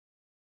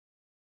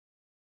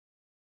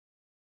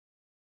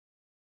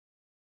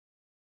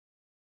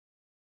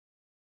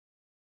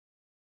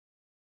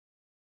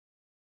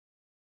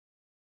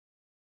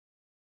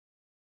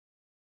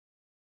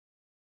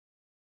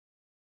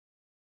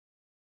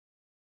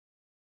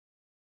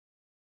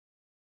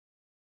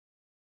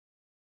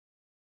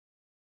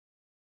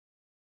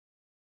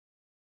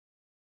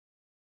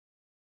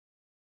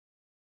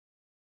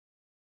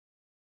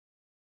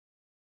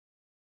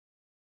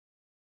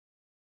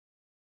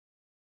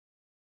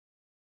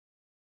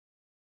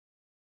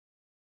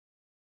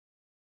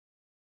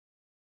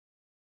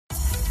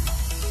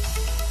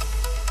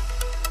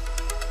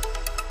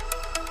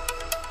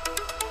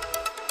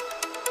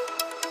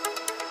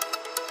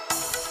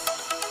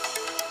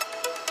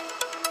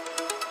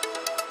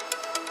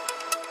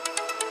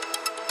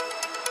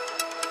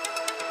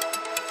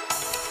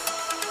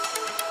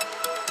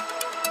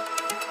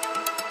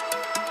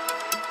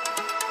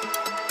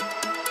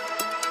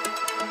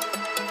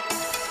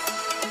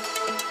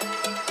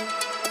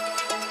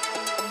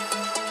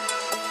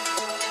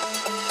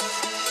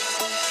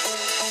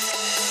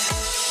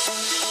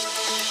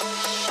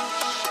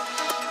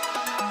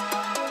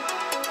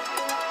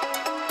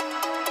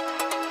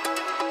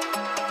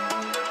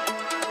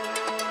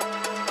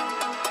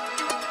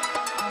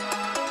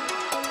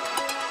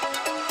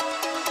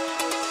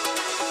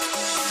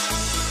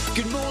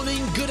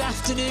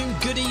afternoon,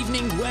 good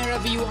evening,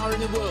 wherever you are in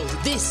the world.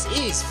 This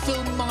is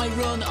Film My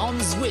Run on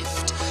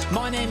Zwift.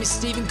 My name is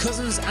Stephen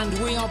Cousins and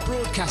we are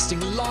broadcasting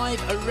live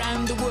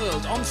around the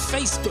world on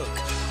Facebook,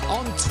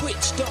 on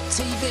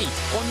Twitch.tv,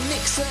 on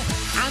Mixer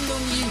and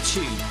on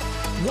YouTube.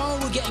 While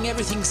we're getting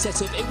everything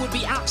set up, it would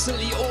be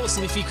absolutely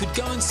awesome if you could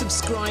go and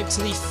subscribe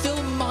to the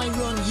Film My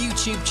Run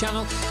YouTube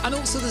channel and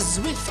also the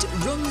Zwift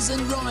Runs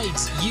and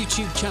Rides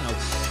YouTube channel.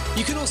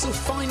 You can also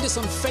find us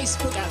on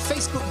Facebook at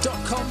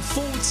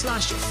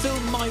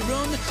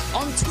facebook.com/FilmMyRun,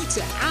 on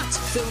Twitter at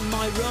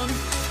FilmMyRun,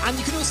 and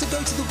you can also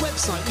go to the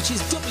website, which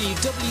is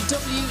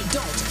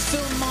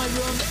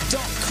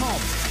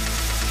www.filmmyrun.com.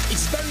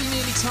 It's very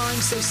nearly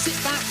time, so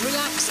sit back,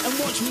 relax and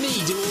watch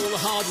me do all the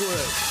hard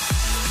work.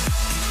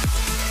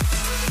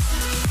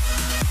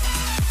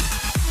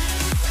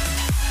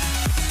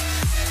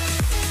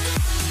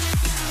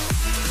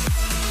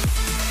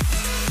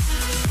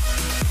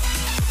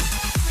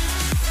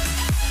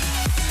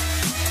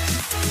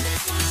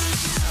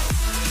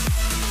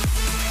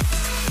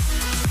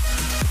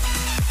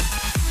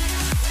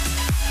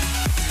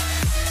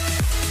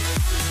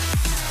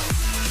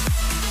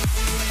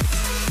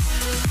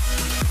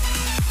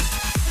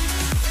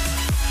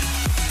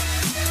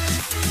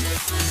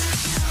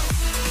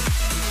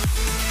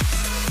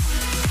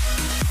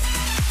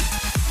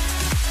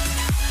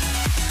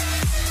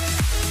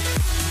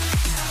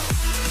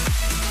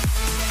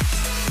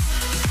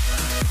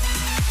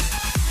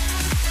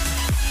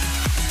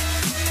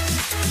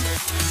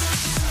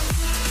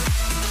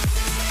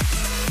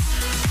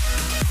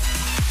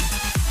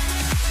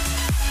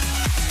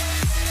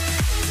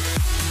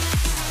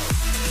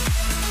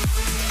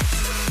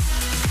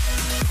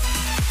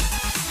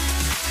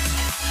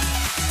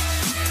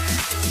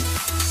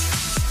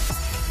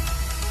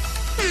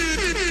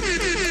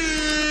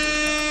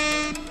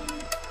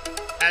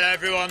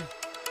 Everyone,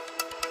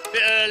 a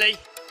bit early.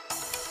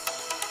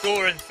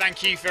 Goran,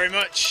 thank you very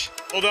much.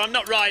 Although I'm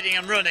not riding,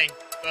 I'm running,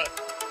 but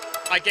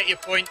I get your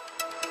point.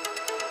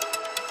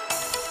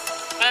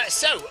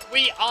 So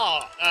we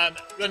are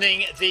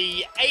running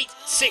the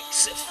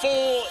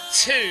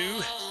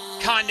 8642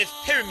 kind of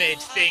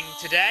pyramid thing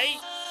today.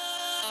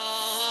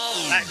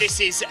 This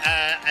is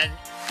an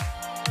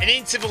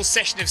interval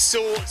session of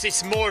sorts.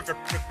 It's more of a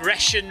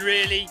progression,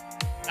 really.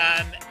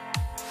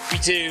 We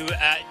do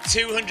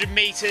 200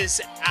 meters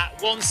at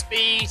one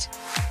speed,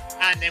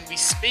 and then we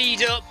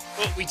speed up,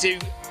 but we do...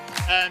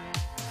 hang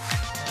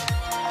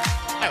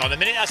on a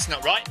minute, that's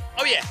not right.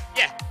 Oh yeah.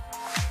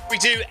 We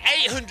do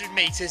 800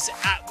 meters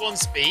at one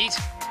speed,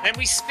 then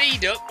we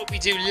speed up, but we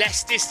do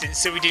less distance,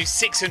 so we do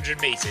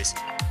 600 meters.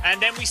 And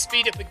then we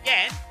speed up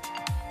again,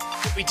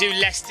 but we do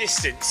less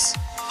distance.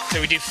 So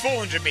we do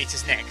 400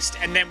 meters next,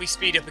 and then we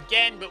speed up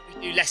again, but we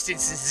do less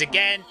distances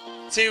again,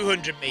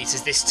 200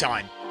 meters this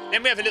time.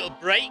 Then we have a little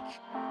break,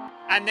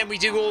 and then we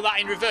do all that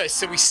in reverse.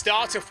 So we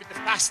start off with the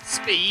fast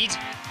speed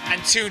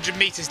and 200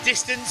 meters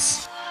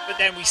distance, but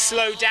then we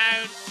slow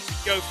down, we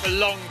go for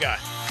longer.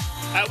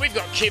 We've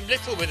got Kim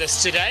Little with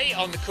us today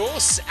on the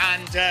course,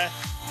 and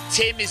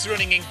Tim is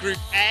running in Group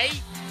A,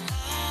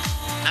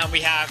 and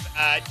we have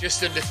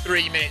just under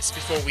 3 minutes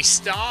before we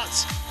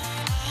start.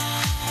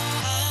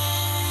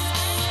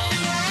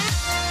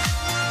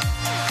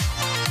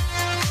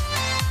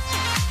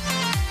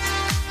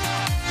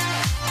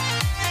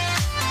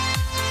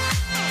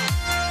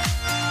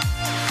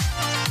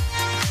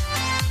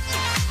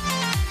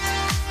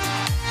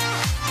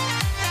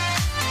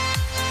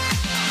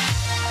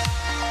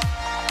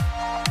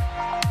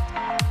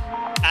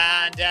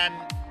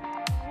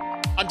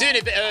 I'm doing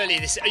it a bit early.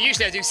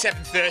 Usually I do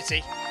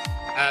 7:30,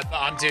 but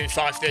I'm doing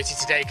 5:30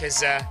 today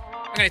because I'm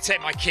going to take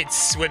my kids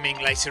swimming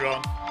later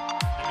on.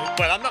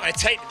 Well, I'm not going to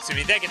take them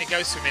swimming. They're going to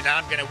go swimming, and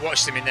I'm going to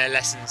watch them in their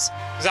lessons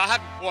because I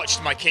haven't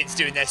watched my kids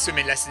doing their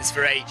swimming lessons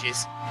for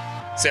ages.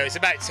 So it's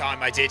about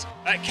time I did.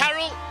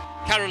 Carol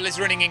is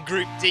running in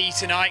Group D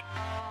tonight.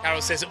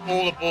 Carol says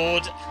all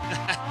aboard.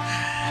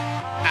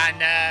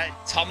 And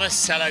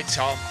Thomas, hello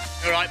Tom.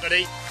 All right,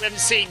 buddy. We haven't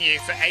seen you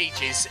for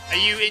ages. Are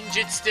you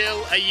injured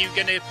still? Are you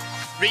going to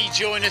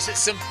rejoin us at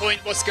some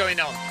point? What's going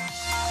on?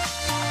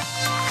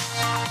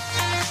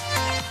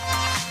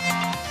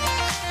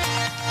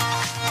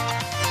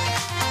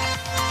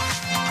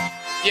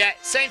 Yeah,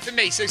 same for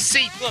me. So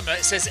C Plumber,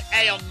 it says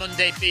A on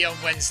Monday, B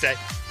on Wednesday.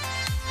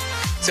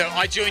 So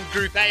I joined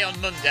Group A on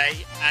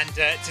Monday, and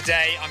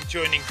today I'm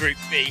joining Group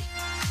B.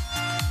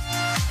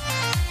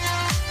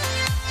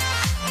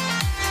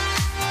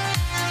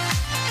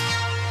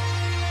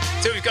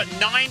 So we've got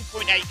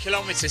 9.8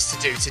 kilometres to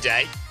do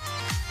today.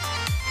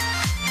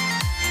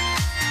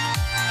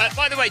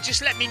 By the way,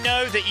 just let me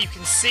know that you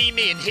can see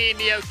me and hear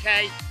me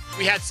okay.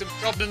 We had some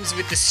problems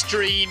with the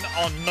stream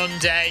on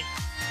Monday.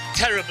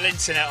 Terrible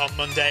internet on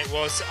Monday it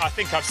was. I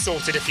think I've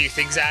sorted a few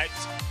things out.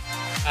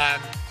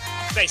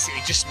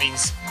 Basically just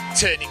means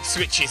turning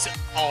switches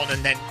on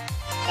and then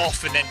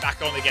off and then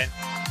back on again.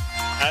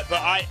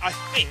 But I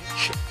think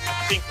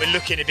we're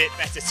looking a bit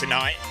better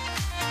tonight.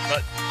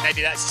 But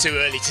maybe that's too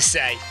early to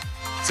say.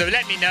 So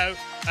let me know.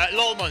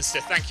 LOL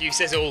Monster, thank you.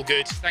 Says all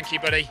good. Thank you,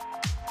 buddy.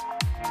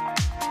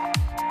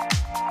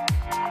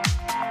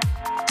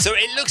 So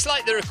it looks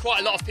like there are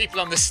quite a lot of people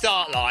on the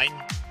start line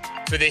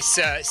for this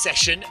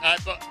session,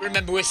 but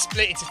remember we're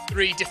split into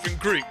 3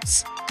 different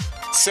groups.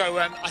 So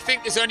I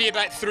think there's only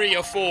about 3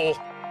 or 4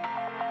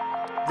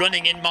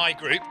 running in my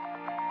group.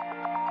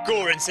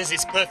 Goran says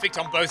it's perfect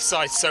on both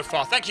sides so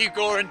far. Thank you,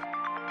 Goran.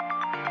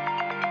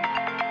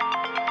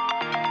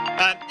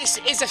 This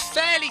is a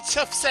fairly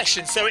tough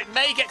session, so it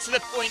may get to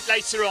the point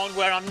later on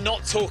where I'm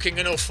not talking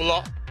an awful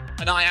lot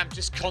and I am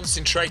just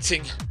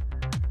concentrating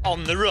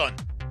on the run.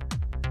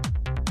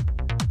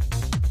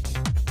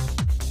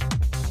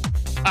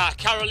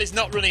 Carol is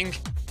not running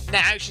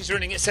now, she's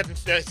running at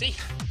 7:30.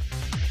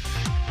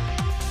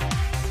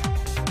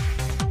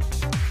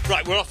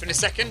 Right, we're off in a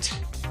second.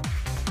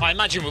 I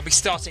imagine we'll be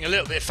starting a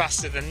little bit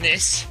faster than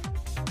this,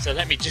 so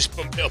let me just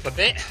bump it up a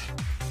bit.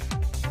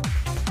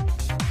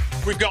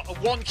 We've got a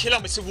 1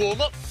 kilometre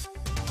warm-up.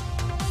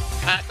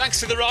 Thanks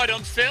for the ride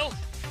on, Phil.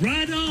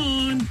 Ride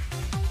on!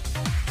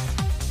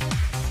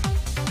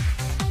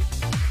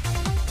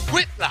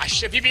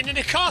 Whiplash, have you been in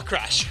a car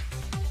crash?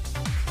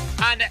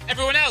 And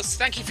everyone else,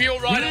 thank you for your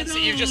ride-ons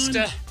that you're just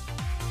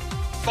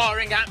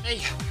firing at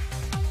me.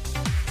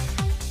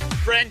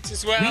 Brent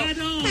as well. Ride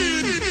on!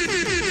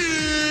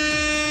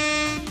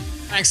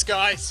 Thanks,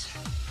 guys.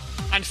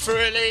 And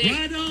Furley.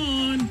 Ride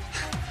on!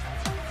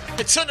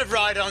 A ton of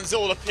ride-ons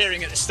all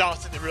appearing at the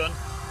start of the run.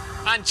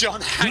 And John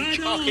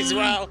Hancock as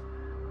well.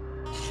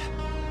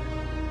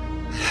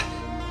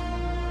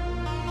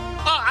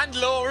 Oh, and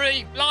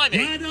Laurie. Blimey.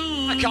 Ride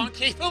on! I can't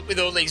keep up with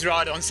all these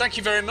ride-ons. Thank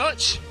you very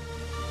much.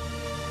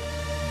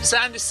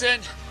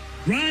 Sanderson.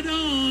 Ride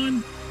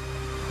on!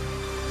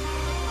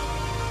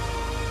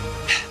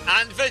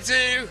 And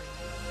Vadu.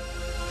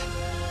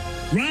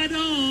 Ride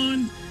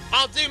on!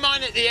 I'll do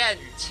mine at the end.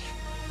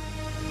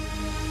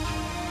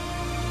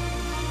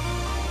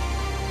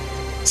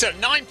 So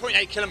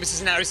 9.8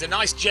 kilometres an hour is a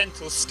nice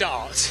gentle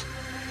start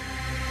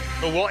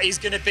for what is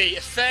going to be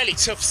a fairly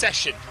tough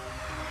session.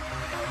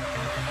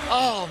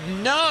 Oh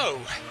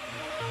no!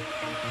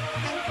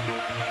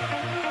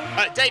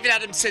 David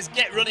Adams says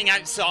get running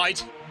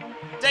outside.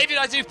 David,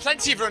 I do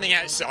plenty of running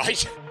outside,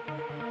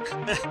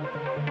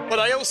 but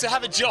I also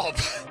have a job,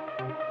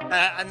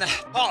 and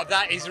part of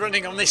that is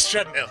running on this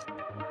treadmill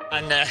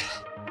and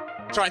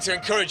trying to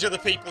encourage other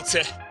people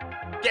to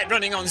get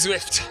running on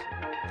Zwift.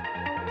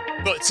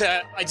 But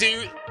I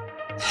do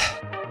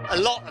a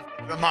lot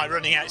of my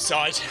running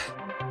outside,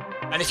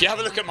 and if you have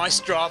a look at my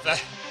Strava,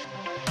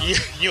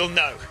 you'll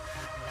know.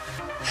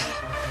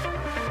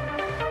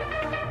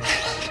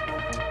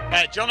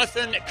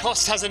 Jonathan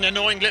Cost has an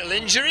annoying little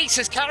injury,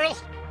 says Carol.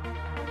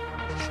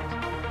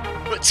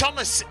 But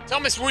Thomas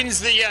wins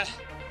the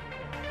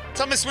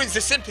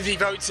sympathy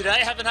vote today,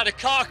 having had a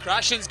car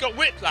crash and has got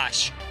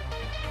whiplash.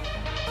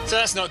 So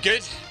that's not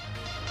good.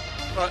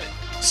 But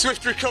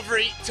swift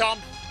recovery, Tom.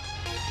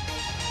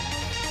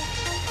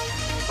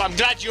 I'm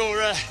glad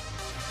your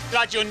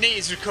knee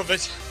is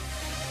recovered.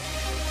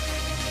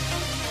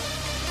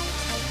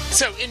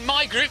 So in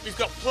my group we've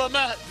got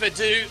Plummer,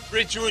 Vadu,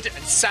 Bridgewood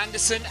and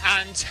Sanderson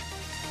and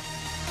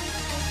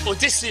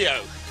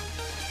Odisseo.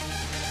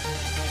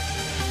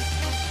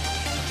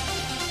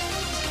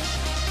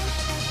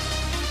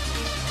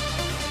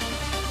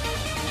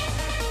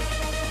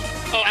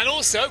 Oh, and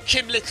also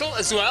Kim Little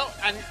as well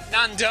and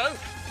Nando,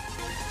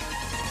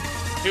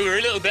 who were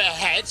a little bit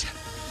ahead.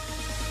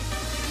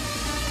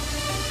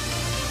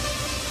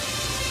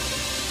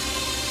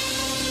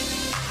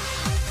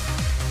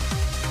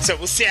 So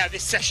we'll see how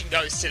this session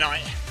goes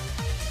tonight.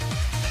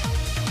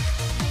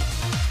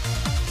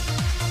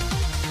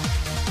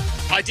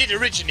 I did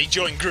originally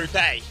join Group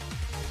A,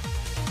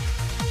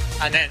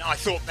 and then I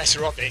thought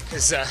better of it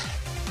because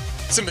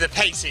some of the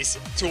paces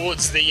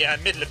towards the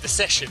middle of the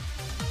session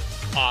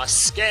are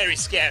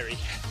scary.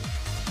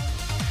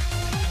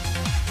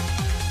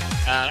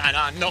 And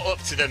I'm not up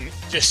to them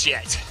just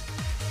yet.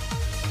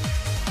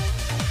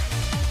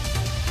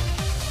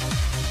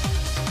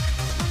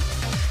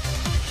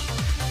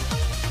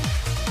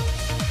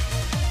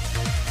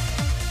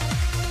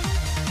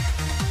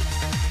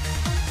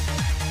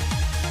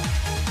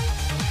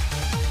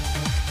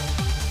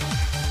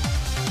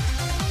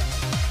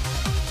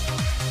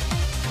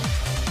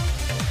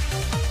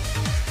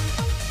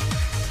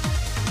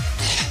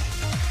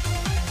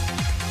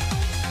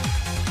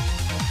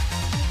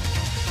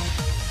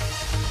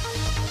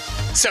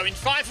 So in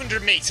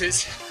 500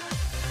 metres,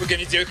 we're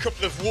going to do a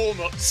couple of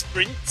warm-up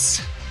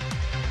sprints,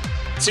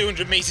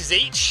 200 metres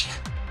each.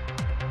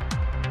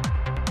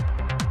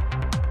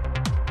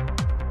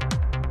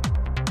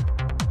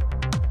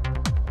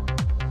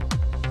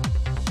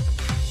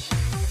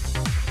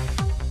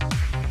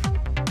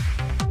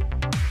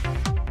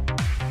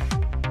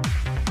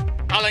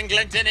 Alan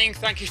Glendenning,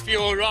 thank you for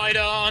your ride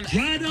on.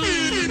 Ride on!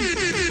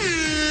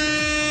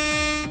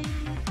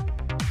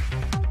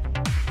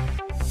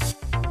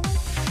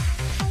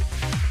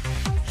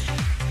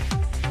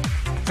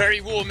 Very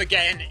warm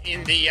again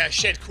in the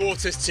shed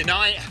quarters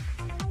tonight.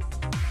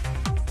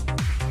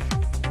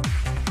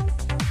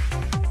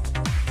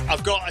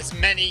 I've got as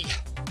many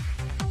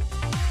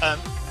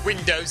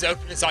windows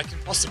open as I can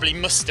possibly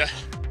muster.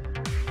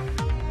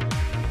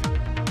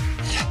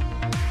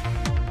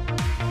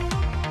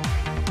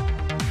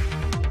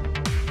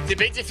 It's a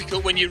bit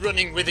difficult when you're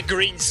running with a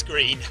green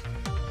screen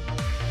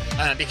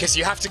because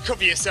you have to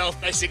cover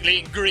yourself basically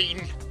in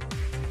green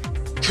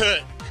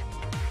curtain.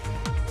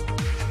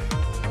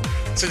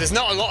 So there's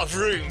not a lot of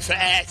room for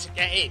air to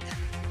get in.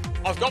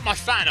 I've got my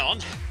fan on.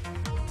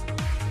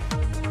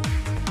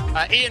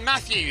 Ian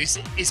Matthews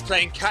is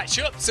playing catch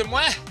up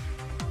somewhere.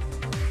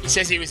 He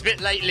says he was a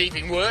bit late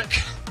leaving work.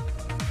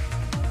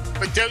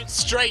 But don't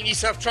strain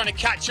yourself trying to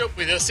catch up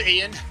with us,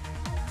 Ian.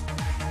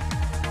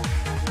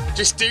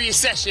 Just do your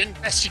session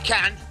best you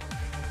can.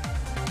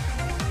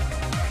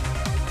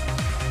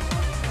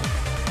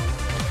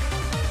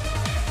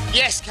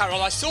 Yes,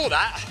 Carol, I saw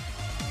that.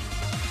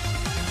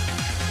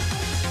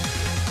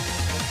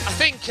 I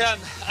think a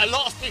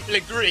lot of people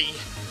agree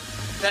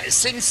that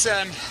since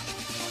an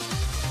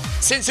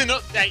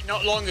update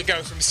not long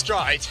ago from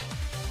Stride,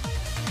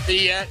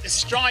 the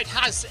Stride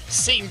has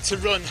seemed to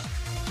run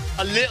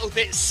a little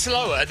bit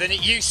slower than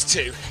it used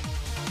to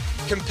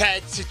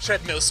compared to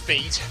treadmill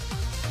speed.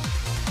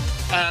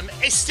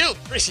 It's still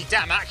pretty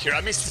damn accurate.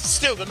 I mean, it's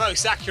still the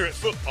most accurate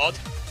foot pod.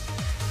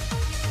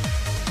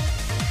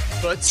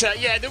 But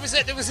yeah, there was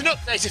an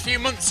update a few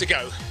months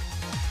ago,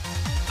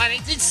 and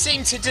it did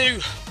seem to do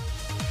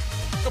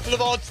a couple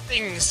of odd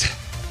things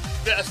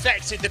that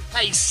affected the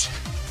pace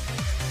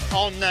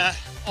on the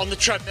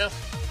treadmill.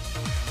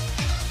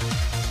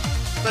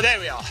 But there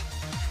we are.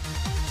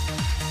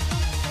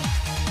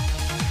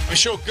 I'm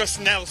sure Gus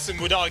Nelson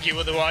would argue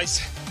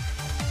otherwise.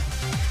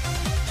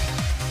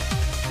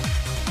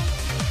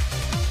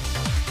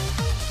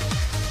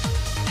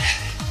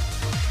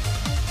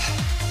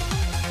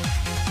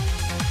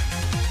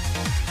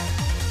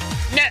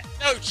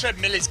 No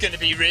treadmill is going to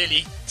be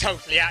really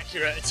totally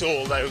accurate at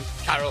all though,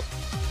 Carol.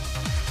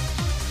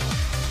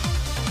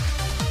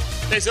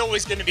 There's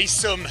always going to be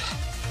some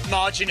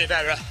margin of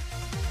error.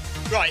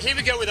 Right, here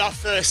we go with our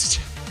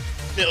first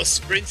little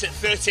sprint at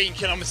 13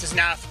 kilometres an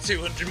hour for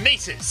 200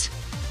 metres.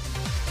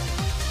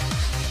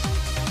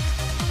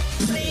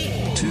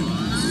 3, 2,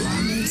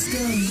 1, let's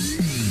go.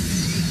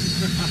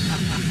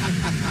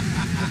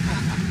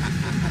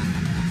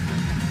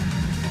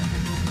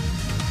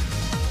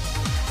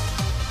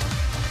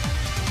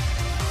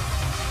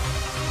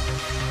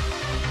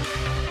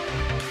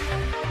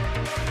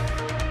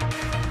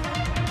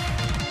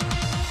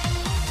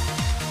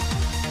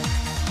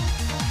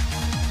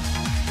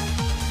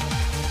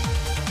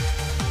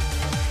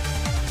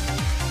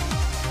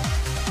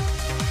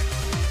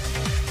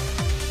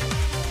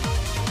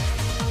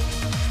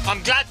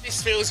 I'm glad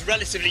this feels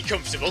relatively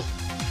comfortable.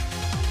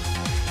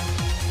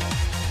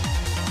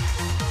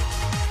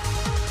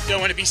 Don't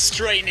want to be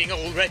straining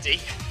already.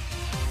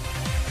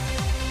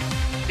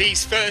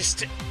 These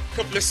first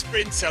couple of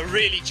sprints are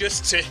really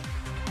just to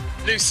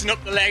loosen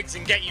up the legs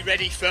and get you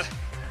ready for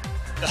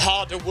the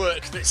harder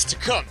work that's to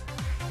come.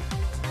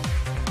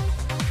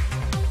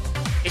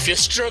 If you're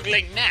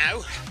struggling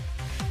now,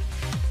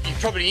 you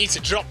probably need to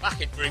drop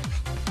back a group.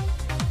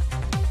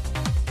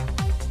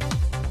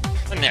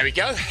 And there we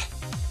go.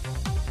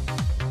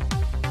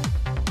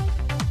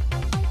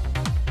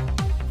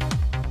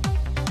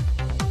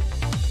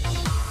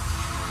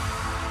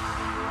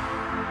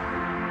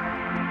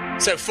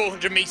 So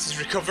 400 metres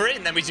recovery,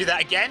 and then we do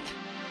that again.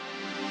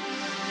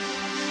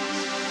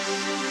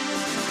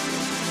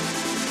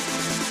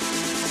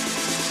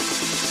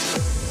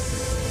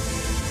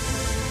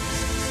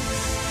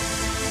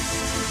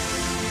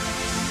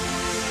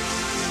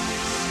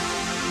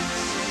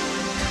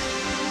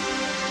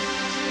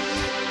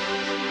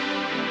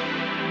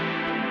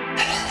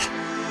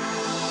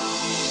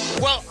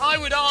 Well, I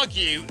would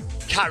argue,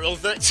 Carol,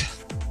 that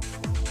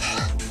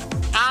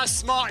our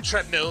smart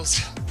treadmills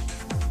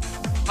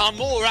are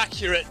more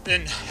accurate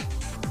than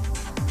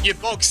your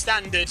bog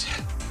standard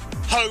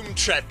home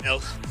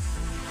treadmill.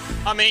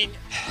 I mean,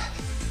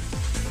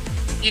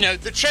 you know,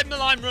 the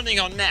treadmill I'm running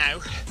on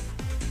now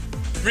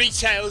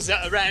retails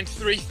at around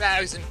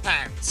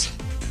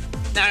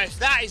 £3,000. Now, if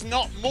that is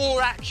not more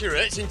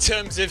accurate in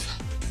terms of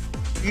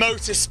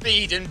motor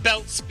speed and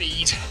belt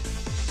speed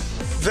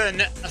than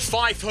a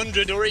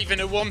 £500 or even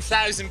a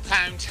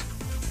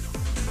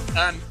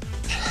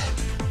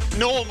 £1,000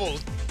 normal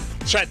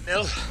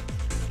treadmill,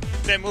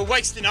 then we're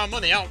wasting our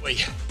money, aren't we?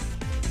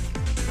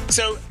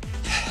 So,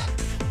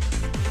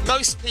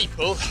 most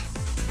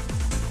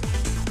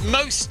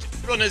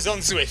runners on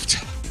Zwift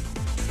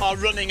are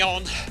running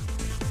on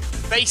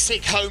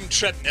basic home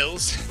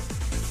treadmills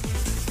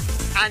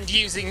and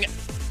using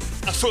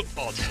a foot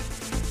pod.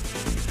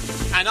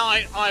 And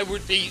I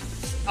would be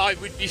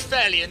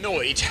fairly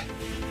annoyed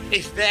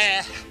if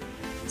their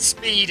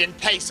speed and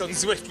pace on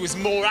Zwift was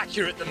more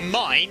accurate than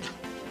mine.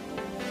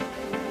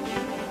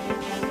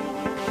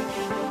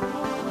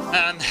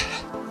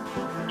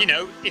 You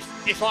know,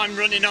 if I'm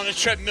running on a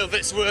treadmill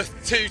that's worth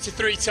 2 to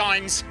 3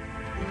 times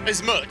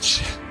as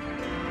much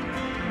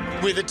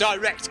with a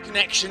direct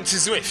connection to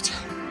Zwift.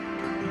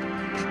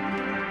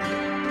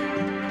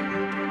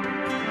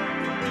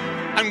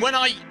 And when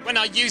I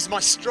use my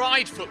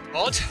stride foot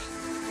pod,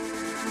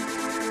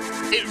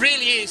 it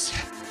really is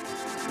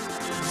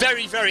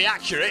very, very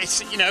accurate.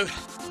 It's, you know,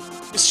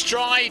 the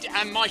stride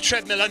and my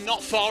treadmill are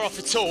not far off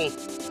at all.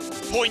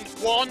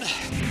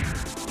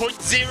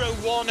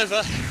 0.01 of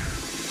a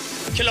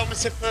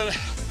kilometre per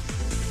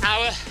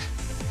hour.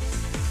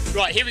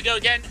 Right, here we go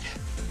again.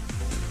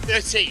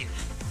 13,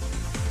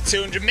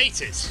 200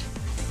 metres.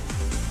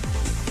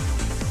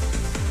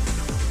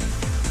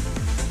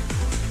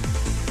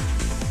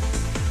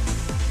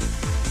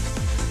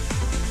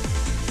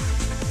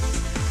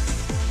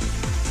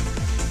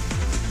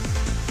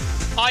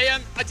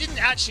 I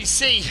didn't actually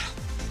see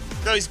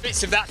those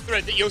bits of that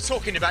thread that you're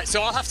talking about,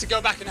 so I'll have to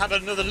go back and have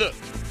another look.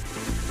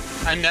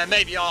 And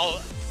maybe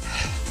I'll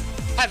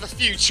have a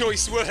few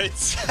choice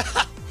words.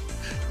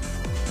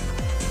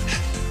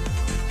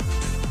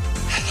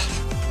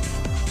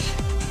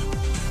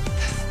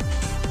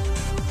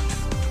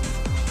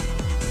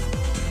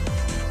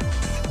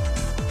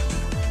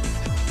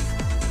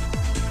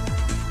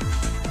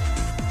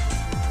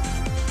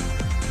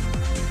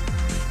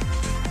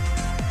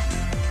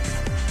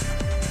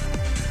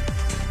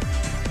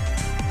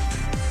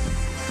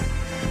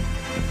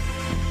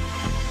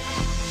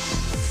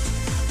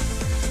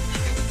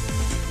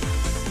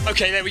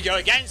 Okay, there we go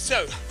again.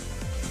 So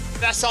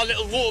that's our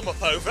little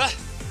warm-up over.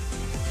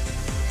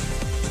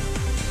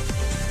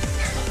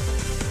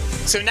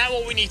 So now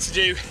all we need to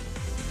do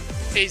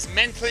is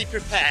mentally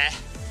prepare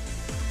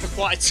for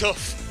quite a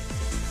tough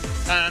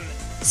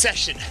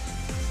session.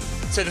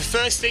 So the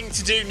first thing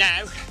to do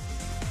now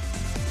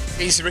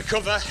is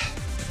recover,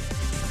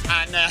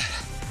 and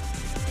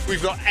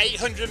we've got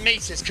 800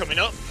 meters coming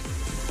up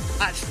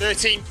at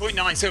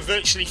 13.9, so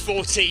virtually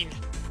 14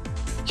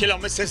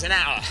 kilometers an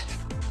hour.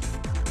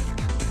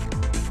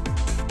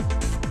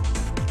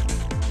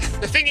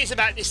 The thing is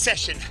about this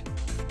session,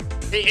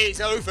 it is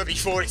over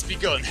before it's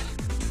begun.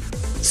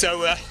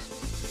 So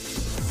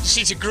just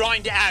need to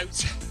grind it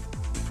out,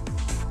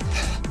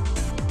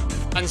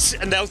 and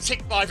they'll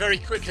tick by very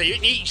quickly.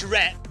 Each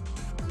rep,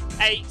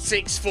 8,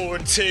 6, 4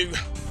 and 2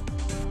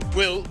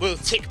 will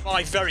tick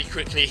by very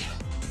quickly.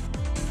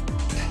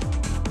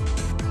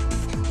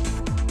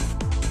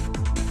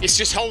 It's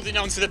just holding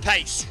on to the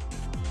pace.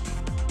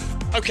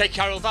 Okay,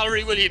 Carol,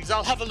 Valerie Williams,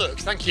 I'll have a look,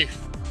 thank you.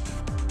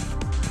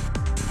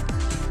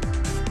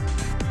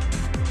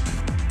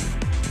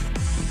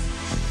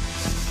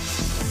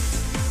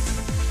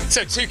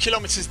 So 2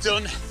 kilometers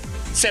done,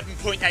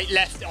 7.8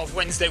 left of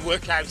Wednesday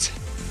workout.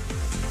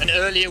 An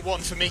earlier one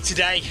for me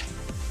today.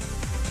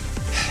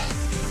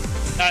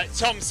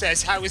 Tom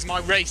says, how was my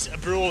race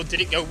abroad?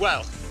 Did it go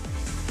well?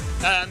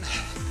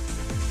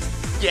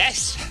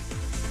 Yes,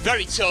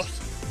 very tough.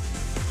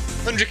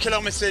 100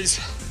 kilometers,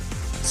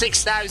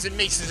 6,000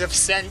 meters of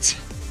ascent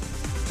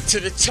to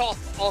the top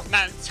of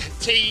Mount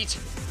Teed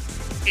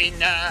in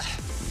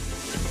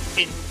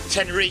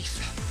Tenerife.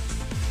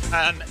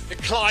 The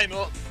climb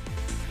up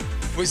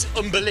was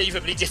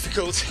unbelievably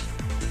difficult.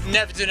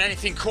 Never done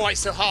anything quite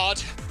so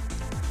hard.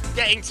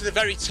 Getting to the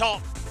very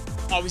top,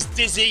 I was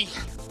dizzy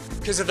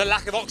because of the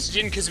lack of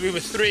oxygen, because we were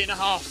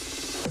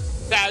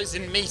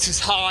 3,500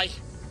 meters high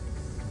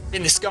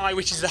in the sky,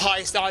 which is the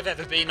highest I've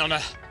ever been on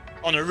a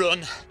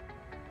run.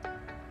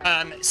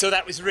 So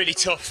that was really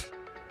tough.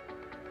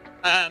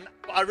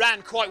 I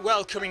ran quite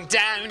well coming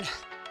down,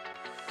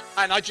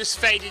 and I just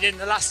faded in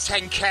the last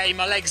 10k.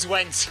 My legs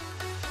went.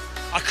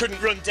 I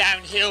couldn't run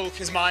downhill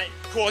because my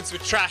quads were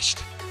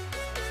trashed.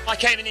 I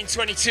came in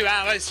 22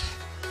 hours.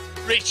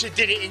 Richard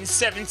did it in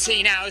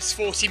 17 hours,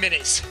 40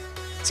 minutes.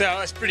 So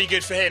that's pretty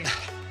good for him.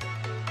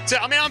 So,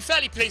 I mean, I'm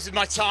fairly pleased with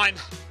my time.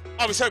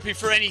 I was hoping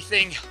for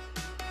anything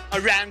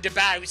around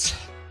about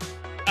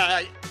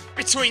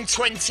between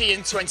 20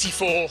 and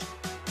 24.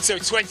 So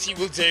 20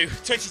 will do,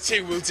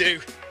 22 will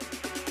do.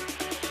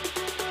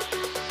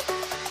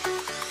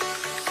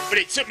 But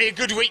it took me a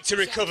good week to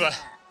recover.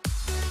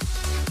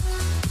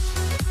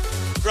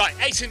 Right,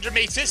 800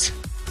 meters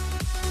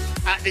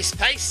at this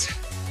pace.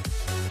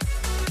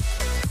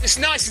 It's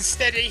nice and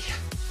steady,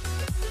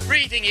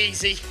 breathing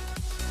easy,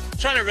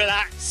 trying to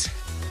relax.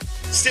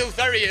 Still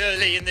very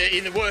early in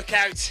the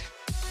workout.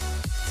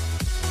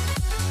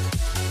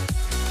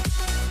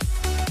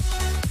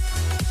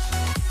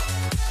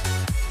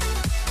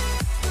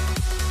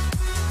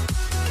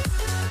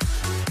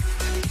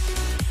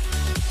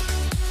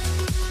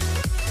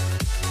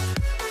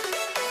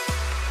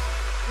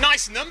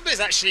 Nice numbers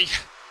actually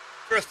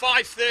for a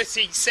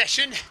 5:30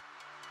 session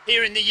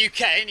here in the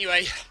UK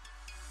anyway.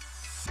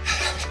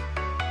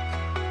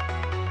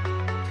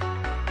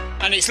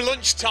 And it's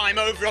lunchtime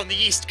over on the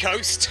East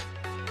Coast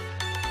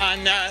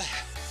and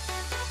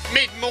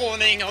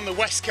mid-morning on the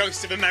West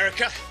Coast of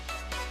America.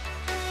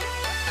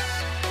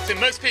 So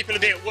most people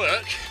will be at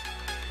work.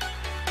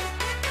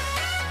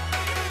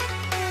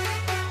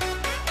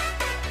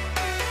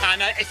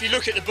 And if you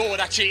look at the board,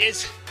 actually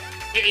it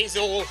is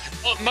all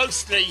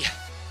mostly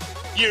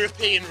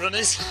European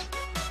runners.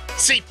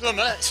 C.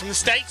 Plummer is from the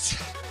States.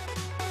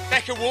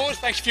 Becca Ward,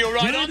 thank you for your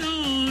ride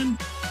on.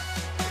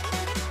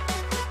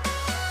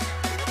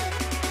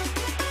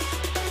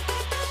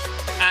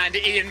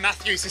 And Ian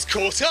Matthews has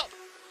caught up.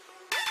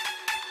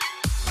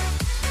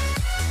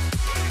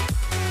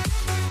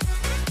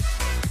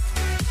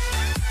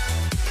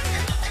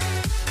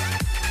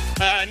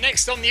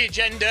 Next on the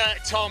agenda,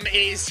 Tom,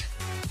 is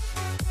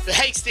the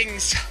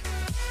Hastings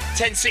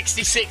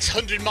 1066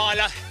 100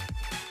 miler.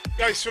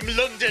 Goes from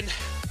London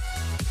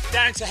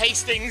down to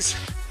Hastings,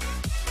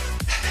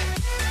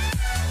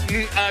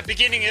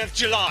 beginning of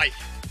July.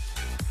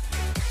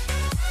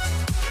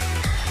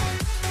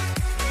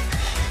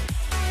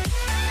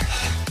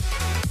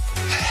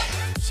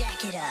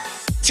 Jack it up.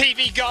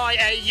 TV Guy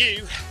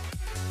AU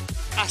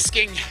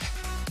asking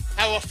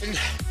how often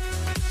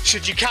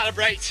should you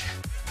calibrate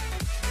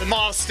the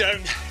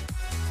milestone.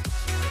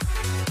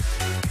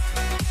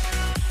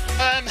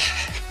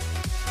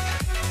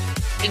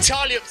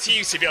 Entirely up to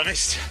you, to be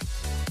honest.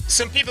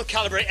 Some people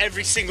calibrate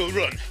every single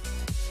run.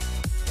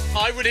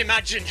 I would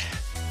imagine,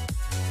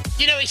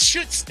 it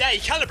should stay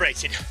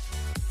calibrated.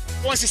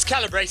 Once it's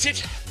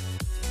calibrated,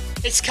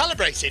 it's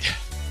calibrated.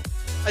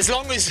 As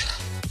long as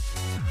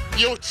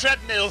your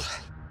treadmill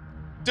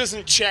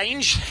doesn't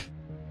change,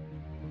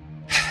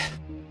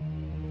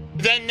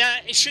 then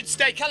it should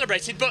stay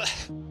calibrated. But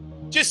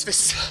just for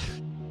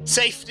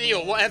safety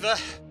or whatever,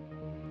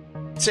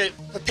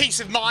 for peace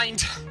of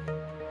mind,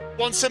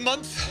 once a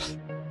month.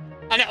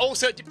 And it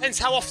also depends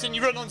how often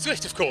you run on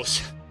Zwift, of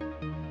course.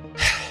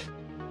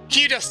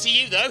 Kudos to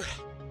you, though.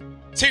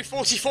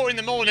 2:44 in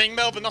the morning,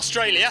 Melbourne,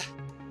 Australia.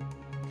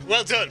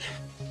 Well done.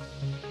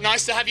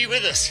 Nice to have you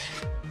with us.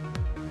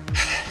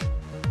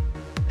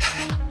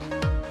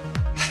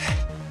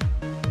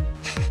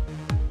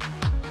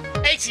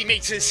 $80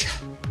 meters.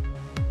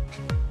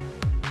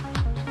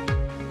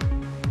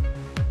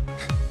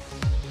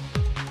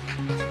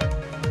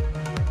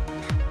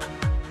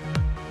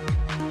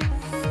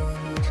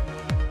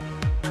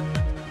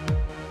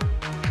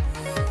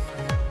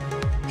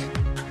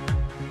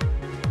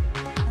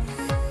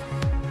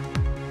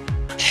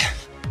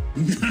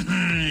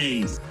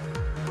 Nice.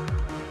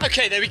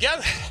 Okay, there we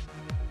go.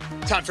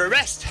 Time for a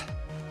rest.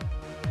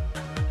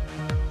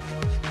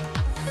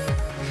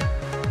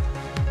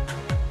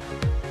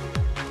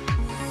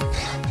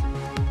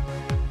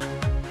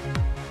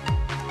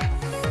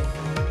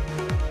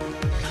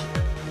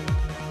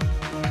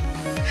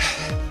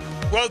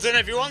 Well done,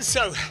 everyone.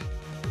 So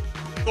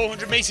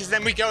 400 meters,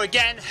 then we go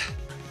again.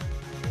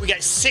 We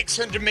get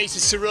 600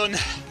 meters to run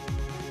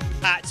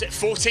at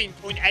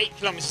 14.8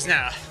 kilometers an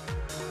hour.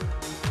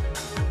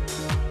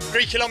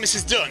 3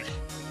 kilometers done.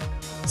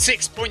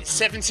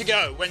 6.7 to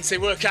go. Wednesday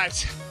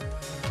workout,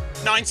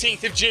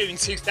 19th of June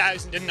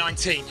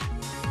 2019.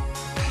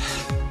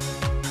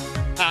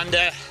 And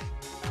a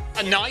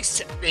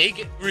nice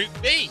big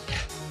Route B.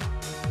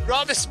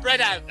 Rather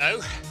spread out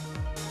though.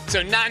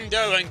 So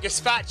Nando and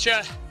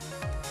Gaspacha,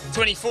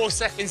 24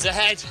 seconds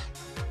ahead.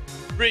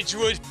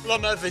 Bridgewood,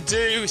 Plummer,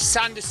 Vadou,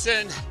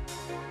 Sanderson,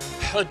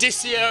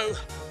 Odisseo.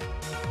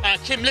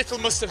 Kim Little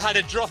must have had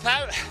a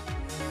dropout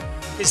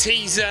because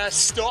he's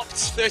stopped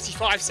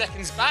 35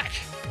 seconds back.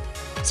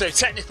 So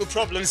technical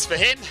problems for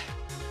him.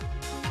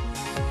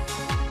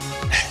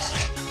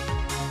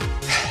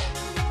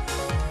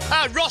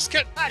 Ross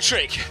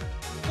Kirkpatrick.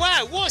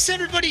 Wow, what's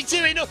everybody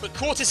doing up at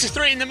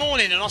 2:45 in the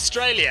morning in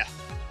Australia?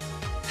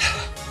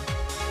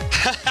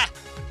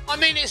 I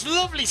mean, it's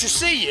lovely to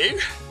see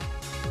you.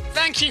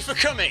 Thank you for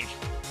coming.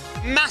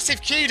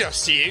 Massive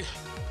kudos to you.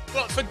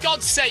 But for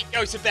God's sake,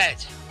 go to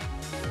bed.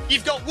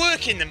 You've got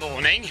work in the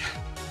morning.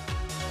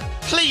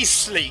 Please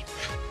sleep.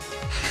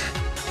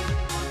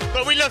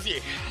 But we love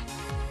you.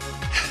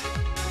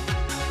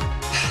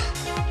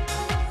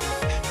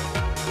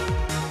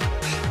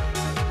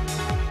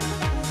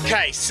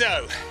 Okay,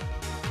 so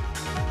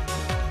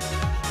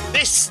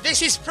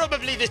this is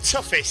probably the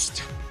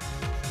toughest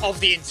of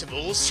the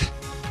intervals.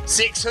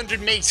 600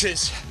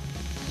 meters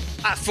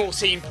at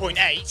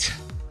 14.8.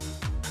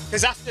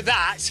 Because after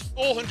that,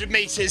 400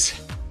 meters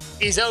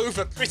is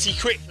over pretty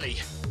quickly.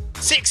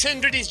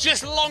 600 is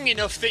just long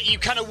enough that you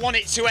kind of want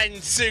it to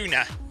end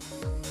sooner.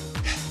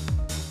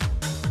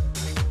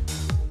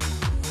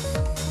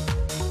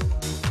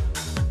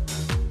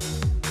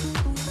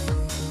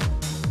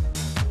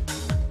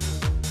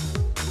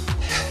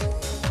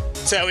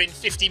 So in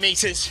 50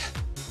 meters,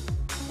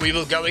 we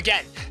will go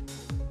again.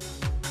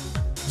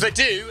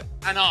 Vadou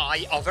and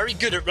I are very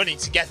good at running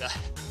together.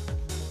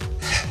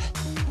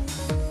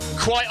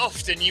 Quite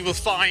often you will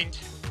find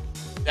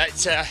that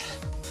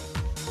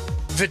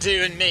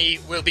Vadou and me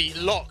will be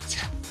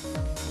locked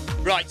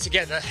right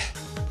together.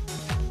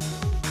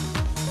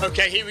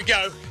 Okay, here we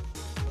go.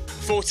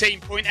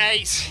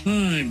 14.8.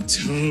 I'm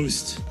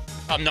toast.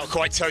 I'm not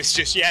quite toast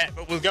just yet,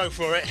 but we'll go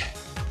for it.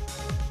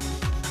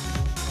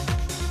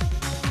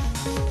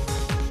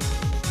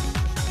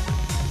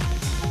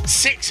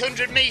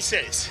 $600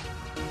 meters.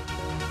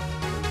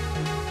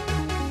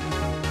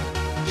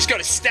 Just got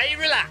to stay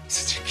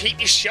relaxed. Keep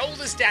your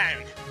shoulders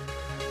down.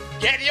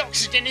 Get the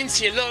oxygen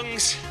into your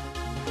lungs.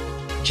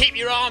 Keep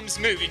your arms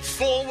moving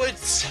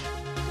forwards.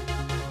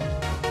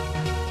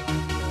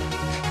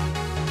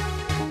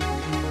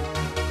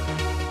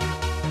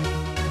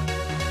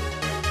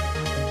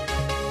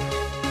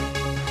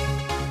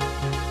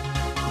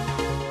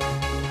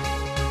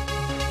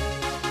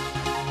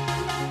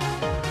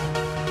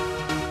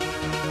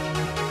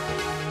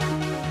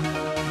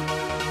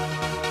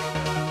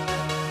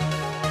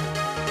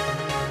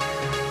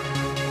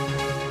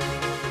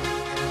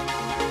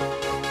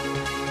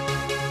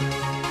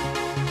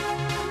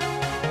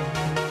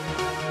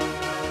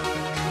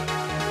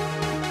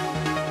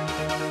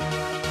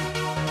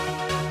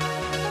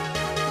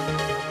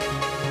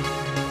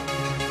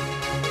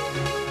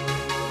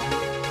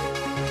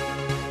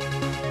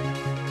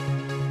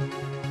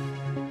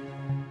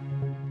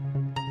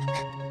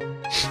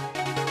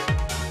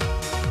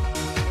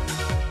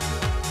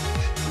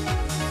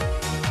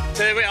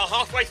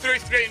 halfway through,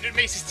 300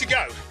 metres to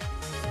go.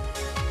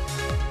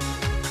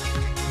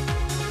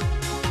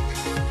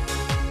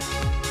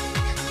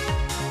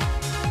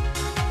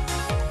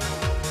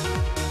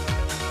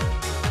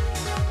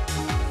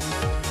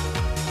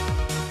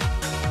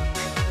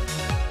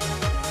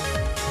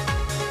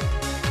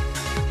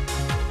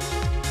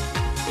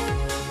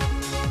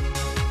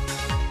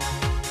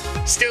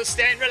 Still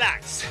staying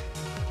relaxed.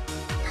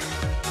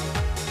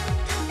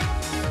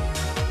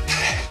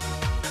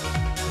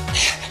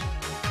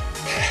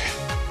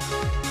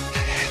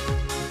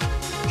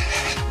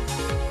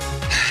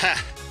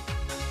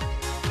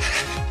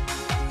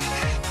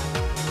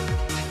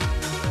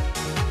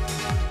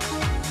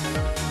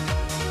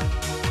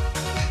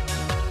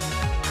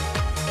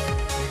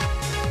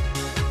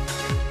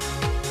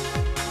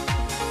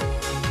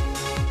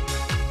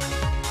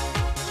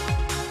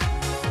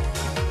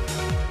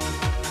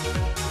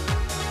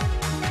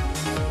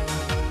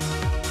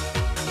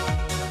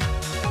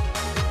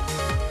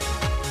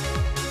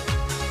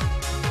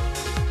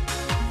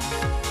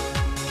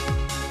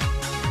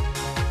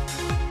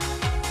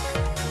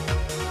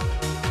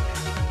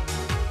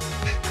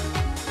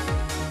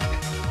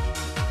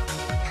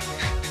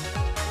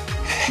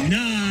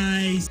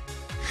 Nice.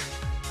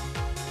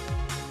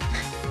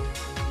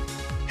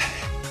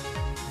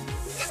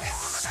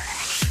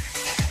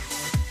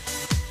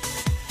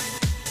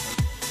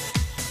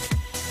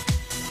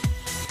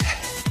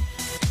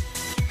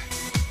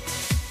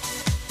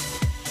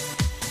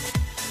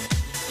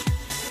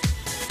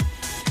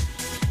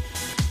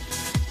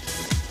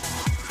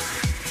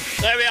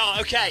 There we are,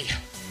 okay.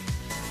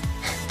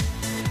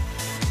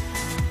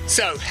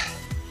 So,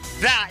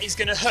 that is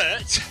going to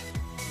hurt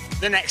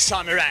the next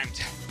time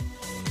around.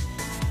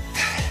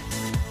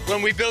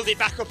 When we build it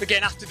back up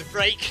again after the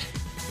break.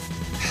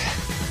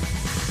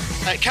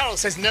 Carol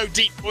says no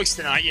deep voice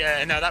tonight.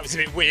 Yeah, no, that was a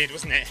bit weird,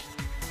 wasn't it?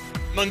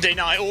 Monday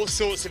night, all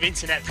sorts of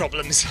internet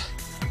problems.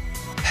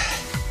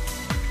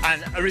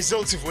 And a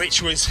result of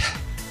which was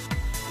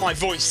my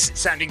voice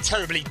sounding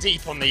terribly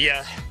deep on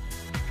the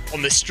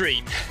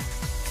stream.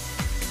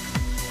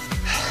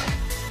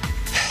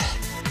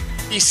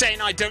 You're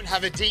saying I don't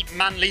have a deep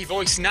manly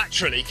voice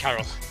naturally,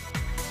 Carol?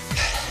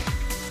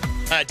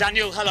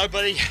 Daniel, hello,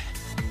 buddy.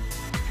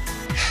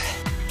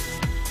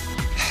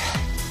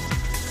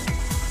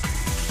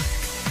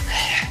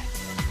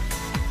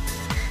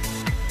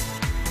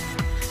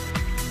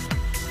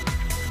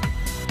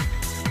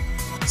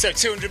 So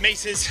 200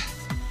 metres,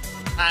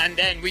 and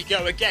then we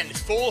go again,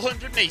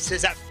 400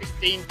 metres at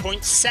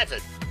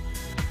 15.7.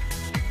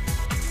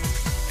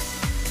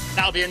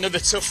 That'll be another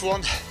tough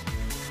one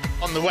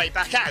on the way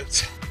back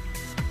out.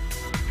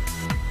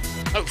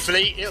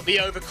 Hopefully it'll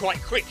be over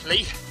quite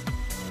quickly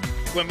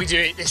when we do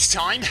it this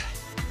time.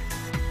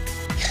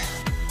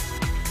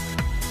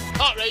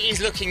 Heart rate is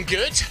looking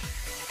good.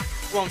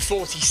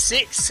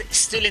 146,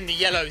 still in the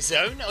yellow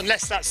zone,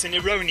 unless that's an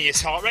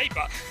erroneous heart rate,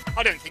 but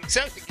I don't think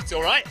so. I think it's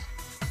all right.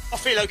 I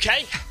feel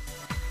okay.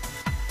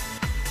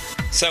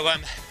 So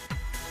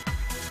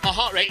my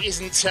heart rate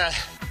isn't,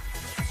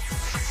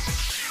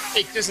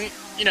 it doesn't,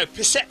 you know,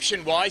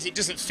 perception-wise, it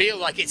doesn't feel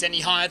like it's any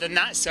higher than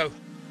that, so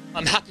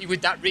I'm happy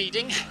with that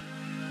reading.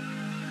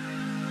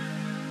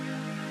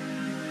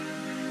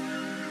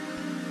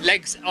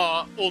 Legs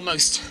are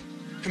almost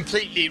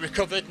completely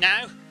recovered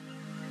now,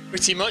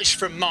 pretty much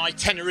from my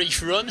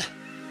Tenerife run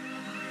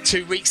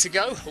 2 weeks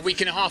ago, a week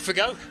and a half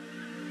ago.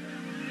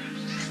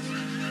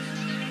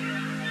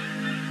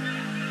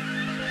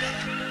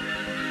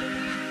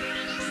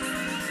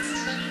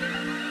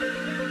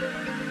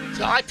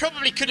 So I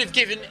probably could have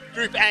given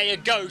Group A a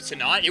go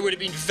tonight. It would have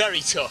been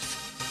very tough.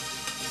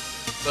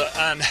 But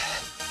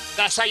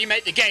that's how you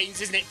make the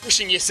gains, isn't it?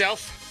 Pushing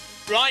yourself.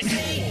 Right?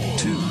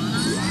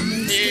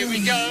 Here we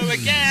go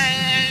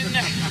again.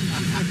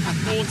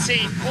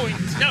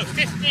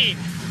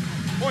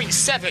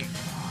 15.7.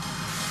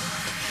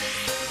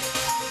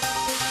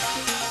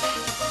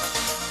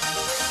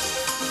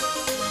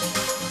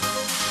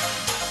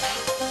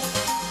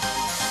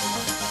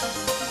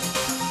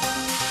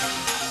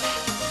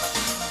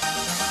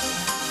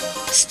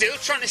 Still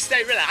trying to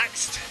stay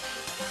relaxed.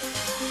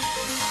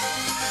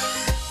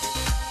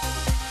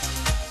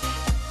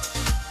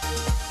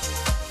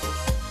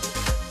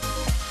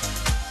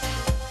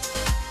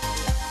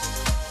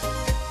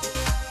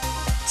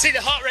 See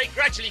the heart rate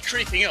gradually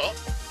creeping up.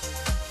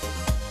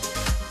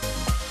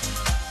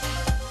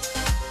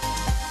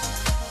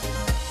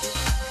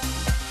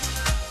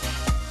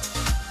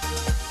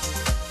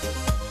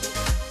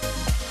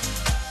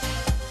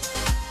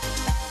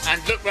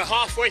 And look, we're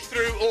halfway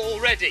through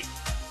already.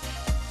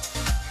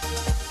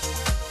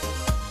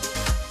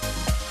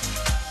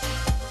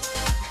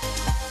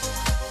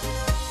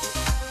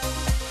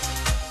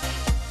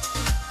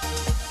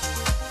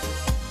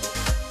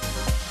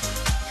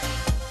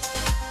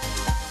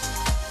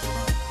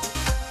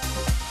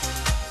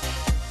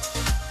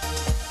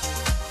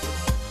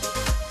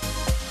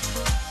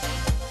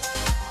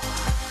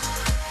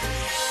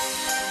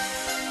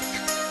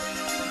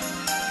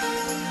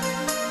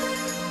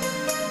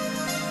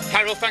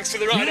 Carol, thanks for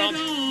the ride on.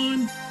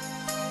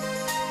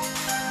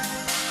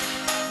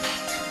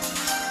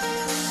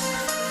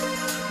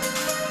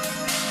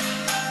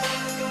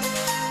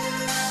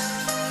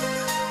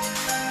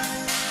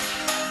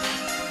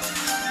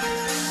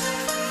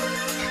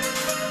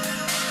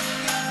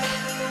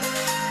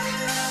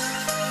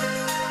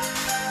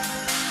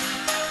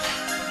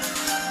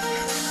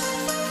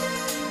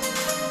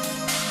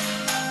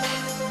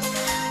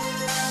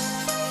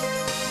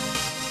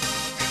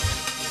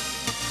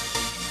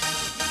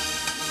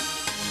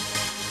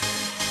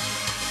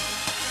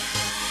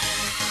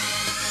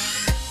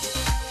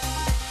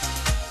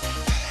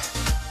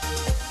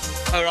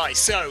 All right,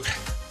 so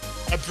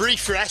a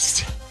brief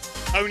rest,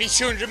 only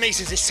 200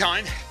 meters this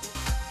time.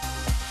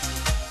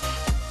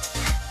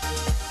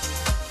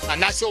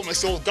 And that's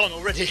almost all gone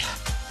already,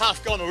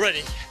 half gone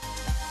already.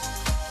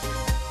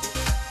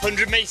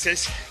 100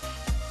 meters,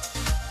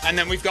 and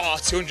then we've got our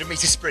 200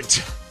 meter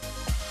sprint.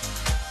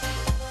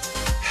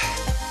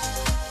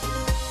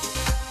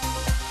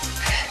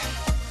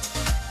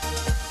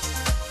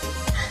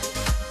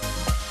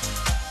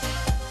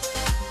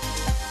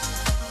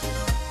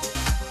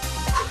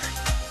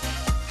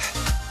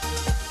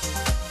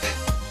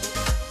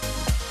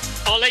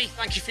 Ollie,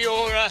 thank you for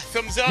your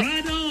thumbs up.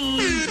 Right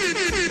on.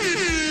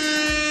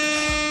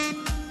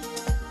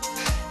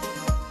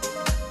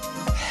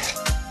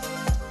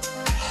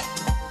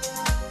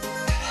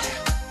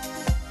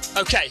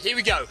 Okay, here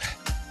we go.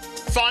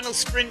 Final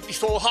sprint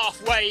before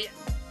halfway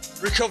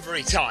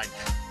recovery time.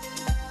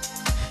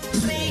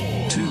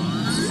 3, 2,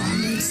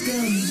 1, let's go.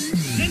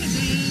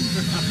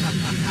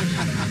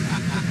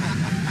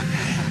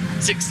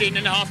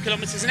 16.5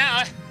 kilometers an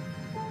hour.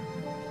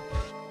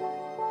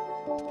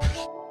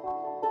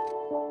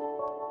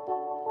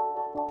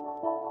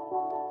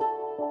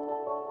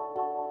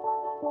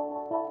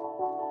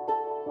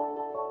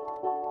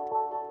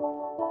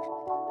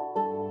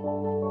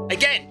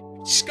 Again,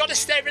 just got to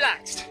stay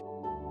relaxed.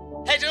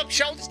 Head up,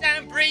 shoulders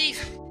down, breathe.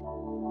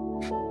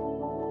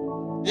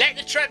 Let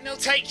the treadmill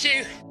take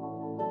you.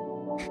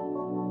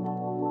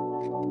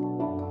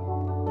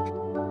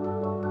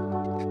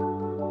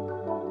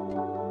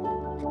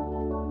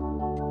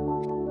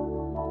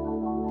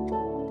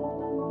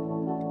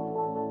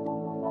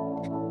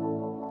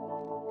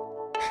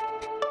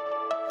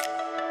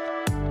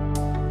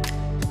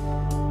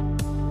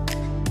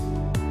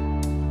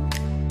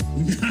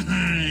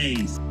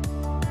 Nice.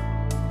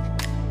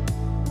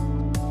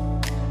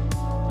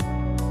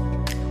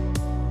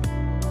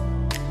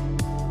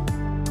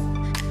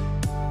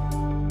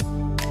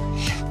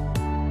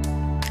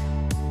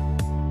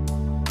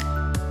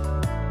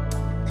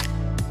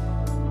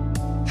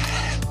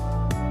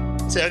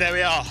 So there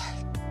we are.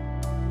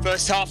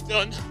 First half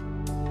done.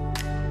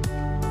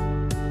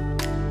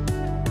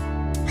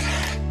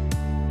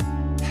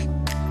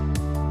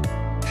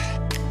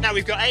 Now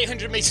we've got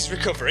 800 meters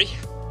recovery,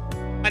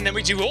 and then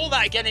we do all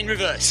that again in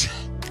reverse.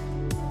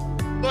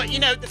 But you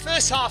know, the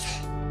first half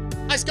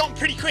has gone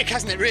pretty quick,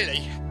 hasn't it,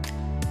 really?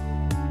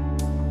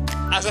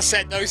 As I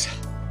said, those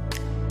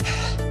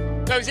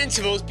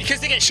intervals,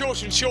 because they get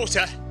shorter and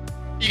shorter,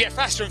 you get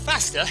faster and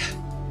faster.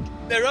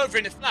 They're over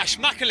in a flash.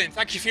 Macklin,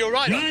 thank you for your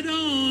ride. Right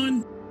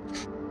on.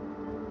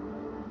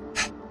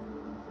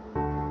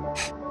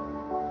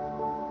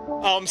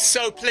 Oh, I'm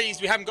so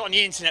pleased we haven't got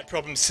any internet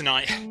problems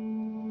tonight.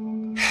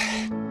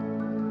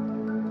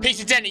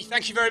 Peter Denny,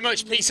 thank you very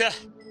much, Peter.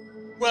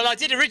 Well, I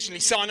did originally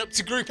sign up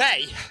to Group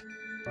A.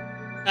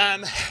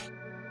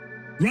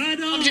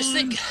 Right on. I'm just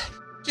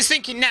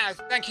thinking now.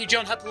 Thank you,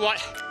 John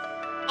Hupplewhite.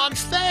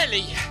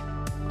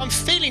 I'm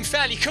feeling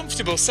fairly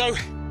comfortable, so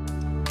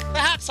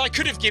perhaps I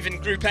could have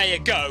given Group A a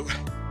go,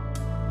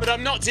 but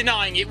I'm not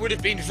denying it would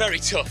have been very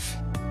tough.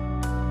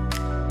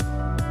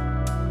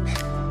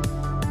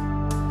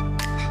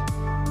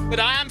 But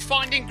I am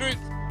finding Group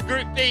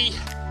B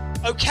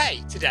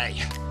okay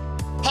today.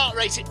 Heart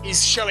rate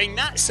is showing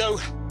that, so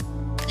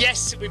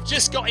yes, we've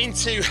just got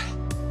into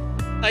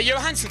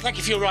Johansson, thank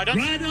you for your ride on.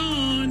 Right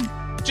on.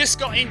 Just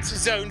got into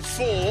zone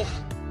 4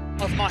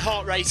 of my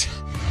heart rate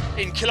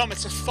in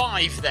kilometre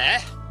 5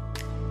 there.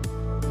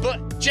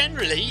 But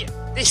generally,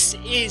 this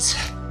is,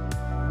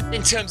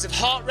 in terms of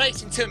heart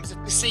rate, in terms of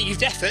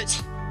perceived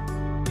effort,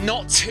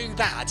 not too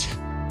bad.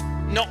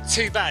 Not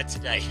too bad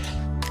today.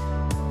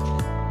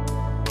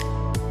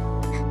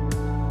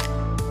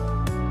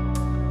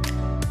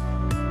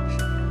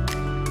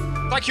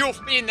 Thank you all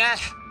for being there.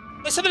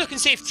 Let's have a look and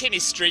see if Tim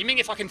is streaming,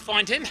 if I can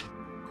find him.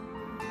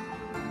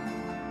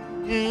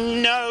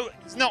 No,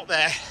 he's not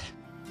there.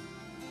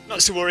 Not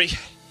to worry.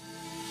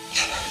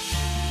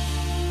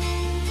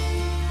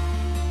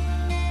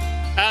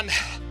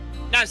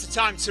 Now's the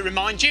time to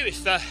remind you,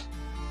 if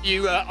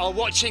you are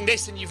watching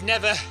this and you've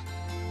never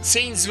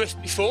seen Zwift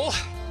before,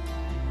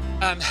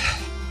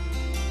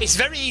 it's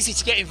very easy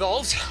to get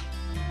involved.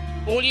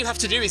 All you have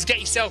to do is get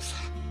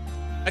yourself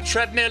a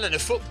treadmill and a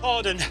foot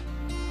pod and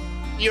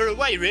you're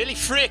away, really.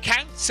 Free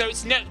account, so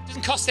it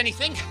doesn't cost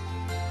anything.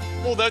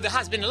 Although there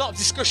has been a lot of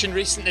discussion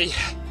recently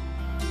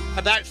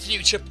about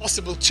future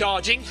possible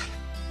charging,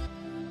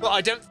 but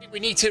I don't think we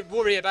need to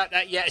worry about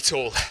that yet at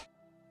all.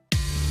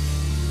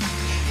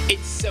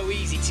 It's so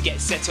easy to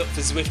get set up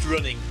for Zwift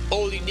running.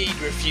 All you need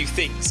are a few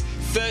things.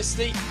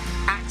 Firstly,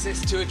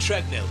 access to a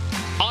treadmill.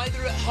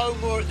 Either at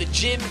home or at the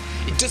gym,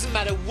 it doesn't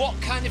matter what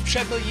kind of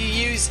treadmill you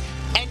use,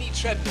 any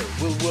treadmill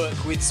will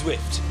work with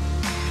Zwift.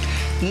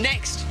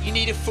 Next, you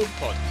need a foot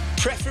pod,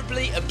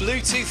 preferably a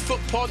Bluetooth foot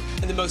pod,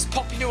 and the most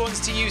popular ones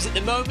to use at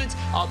the moment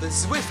are the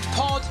Zwift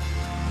Pod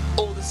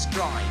or the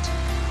Stride.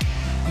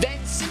 Then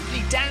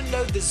simply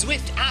download the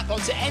Zwift app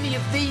onto any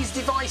of these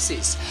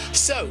devices.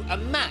 So, a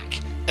Mac,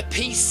 a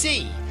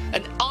PC,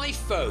 an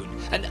iPhone,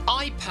 an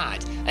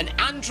iPad, an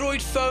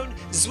Android phone.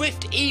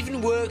 Zwift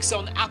even works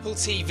on Apple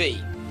TV.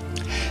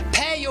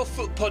 Pair your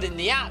FootPod in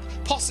the app,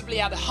 possibly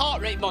add a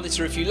heart rate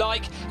monitor if you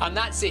like, and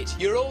that's it.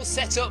 You're all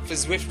set up for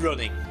Zwift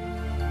running.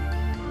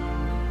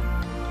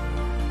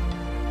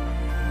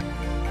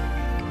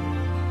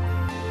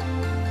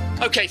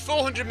 Okay,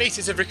 400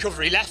 metres of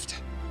recovery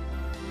left,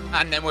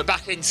 and then we're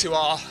back into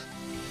our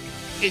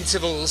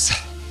intervals.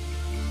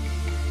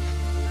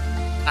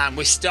 And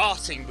we're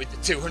starting with the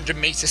 200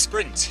 metre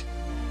sprint.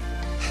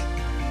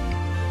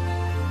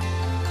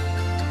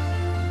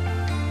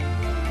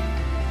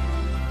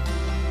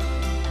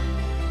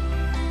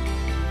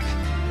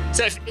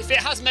 So if it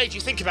has made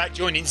you think about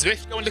joining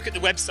Zwift, go and look at the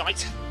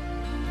website,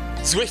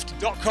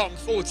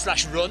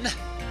 zwift.com/run.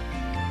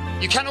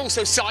 You can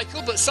also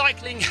cycle, but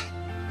cycling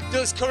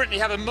does currently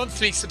have a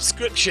monthly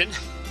subscription,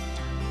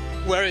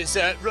 whereas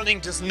running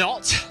does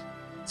not.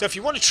 So if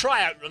you want to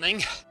try out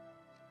running,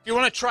 if you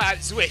want to try out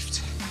Zwift,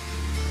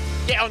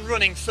 get on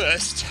running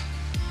first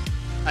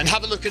and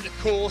have a look at the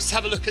course,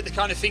 have a look at the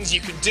kind of things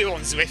you can do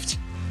on Zwift.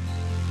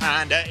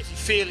 And if you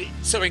feel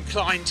so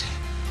inclined,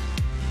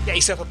 get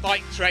yourself a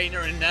bike trainer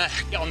and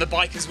get on the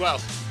bike as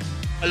well.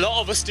 A lot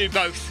of us do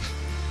both.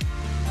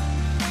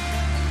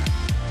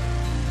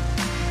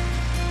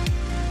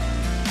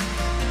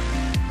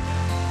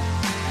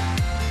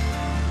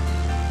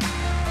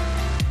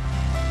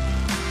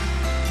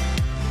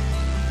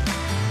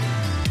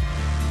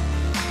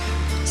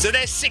 So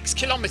there's 6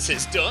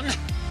 kilometres done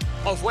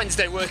of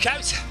Wednesday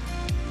workout,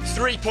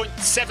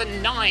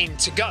 3.79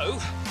 to go,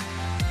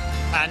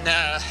 and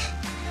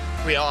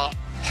we are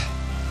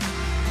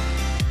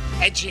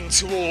edging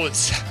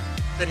towards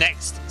the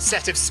next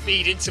set of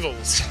speed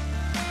intervals.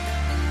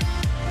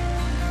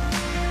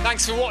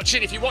 Thanks for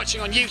watching. If you're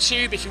watching on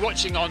YouTube, if you're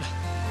watching on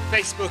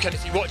Facebook, and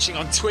if you're watching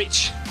on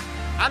Twitch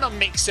and on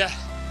Mixer,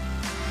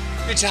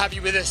 good to have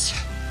you with us.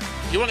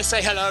 If you want to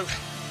say hello,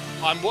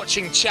 I'm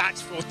watching chat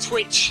for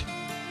Twitch,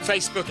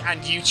 Facebook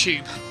and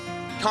YouTube.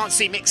 Can't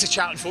see Mixer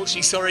chat,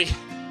 unfortunately, sorry.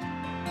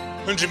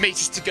 100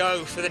 metres to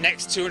go for the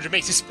next 200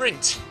 metre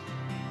sprint.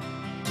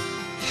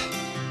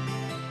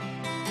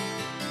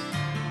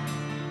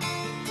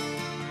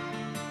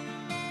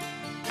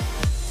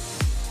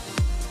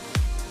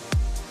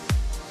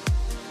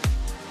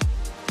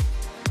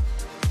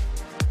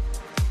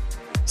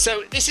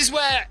 So this is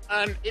where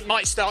it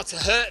might start to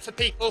hurt for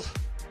people.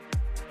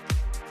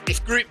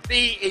 If Group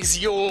B is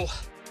your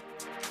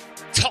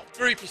top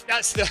group, if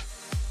that's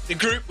the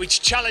group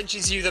which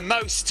challenges you the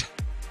most,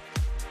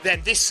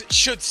 then this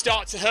should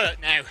start to hurt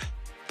now.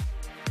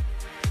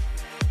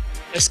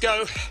 Let's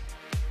go.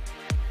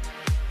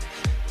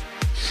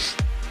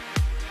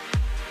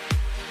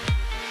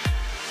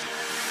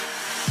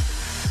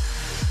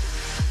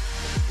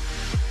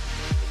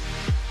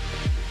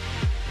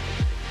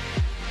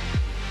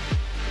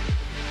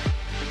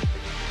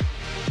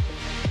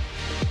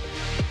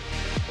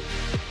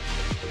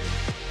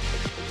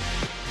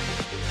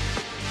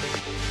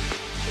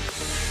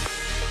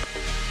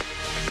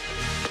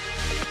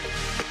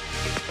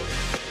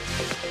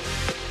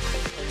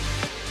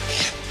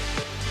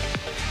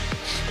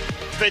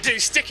 But do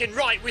sticking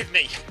right with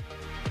me.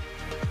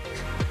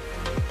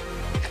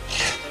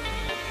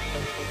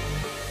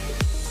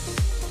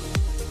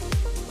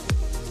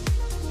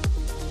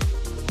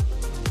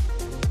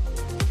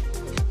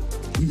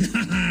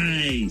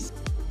 Nice.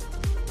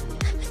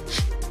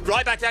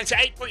 Right back down to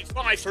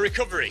 8.5 for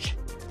recovery.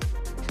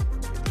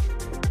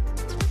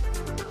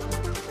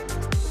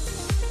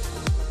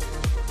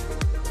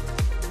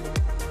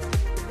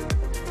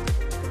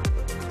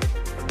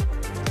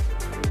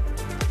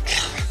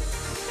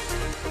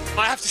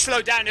 I have to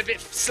slow down a bit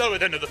slower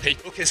than other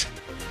people because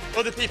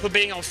other people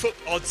being on foot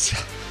pods,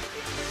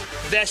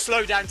 their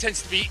slowdown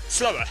tends to be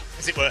slower,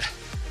 as it were.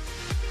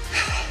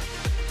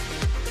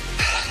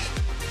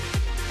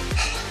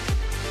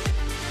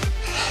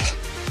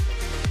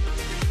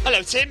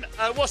 Hello, Tim.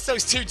 What's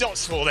those 2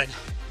 dots for then?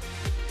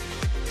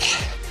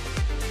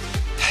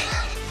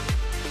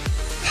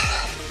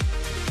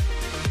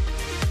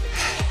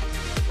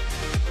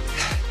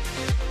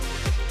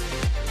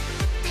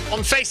 On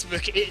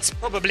Facebook, it's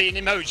probably an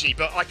emoji,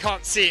 but I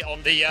can't see it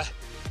on the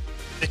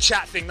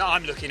chat thing that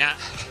I'm looking at.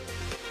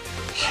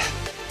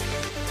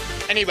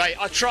 Anyway,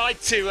 I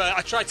tried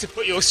to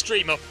put your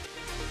stream up,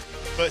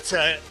 but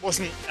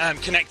wasn't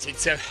connected,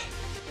 so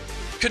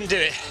couldn't do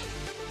it.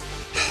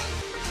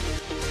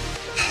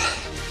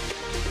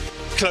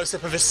 Close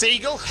up of a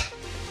seagull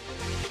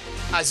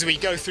as we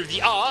go through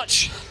the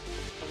arch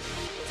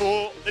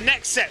for the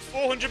next set,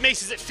 400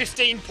 metres at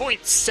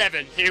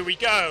 15.7. Here we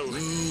go. To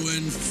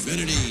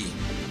infinity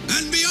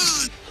and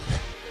beyond.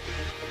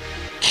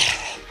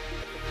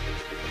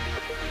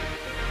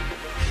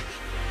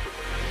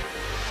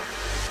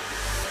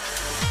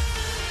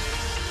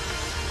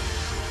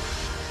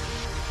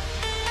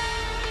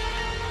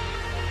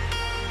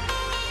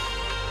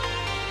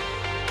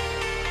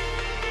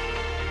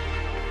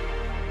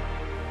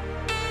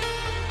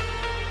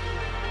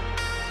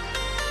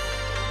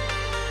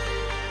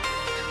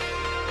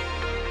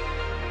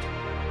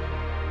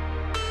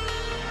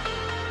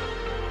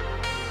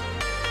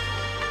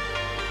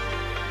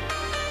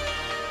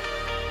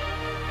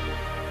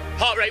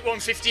 Heart rate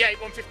 158,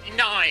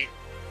 159.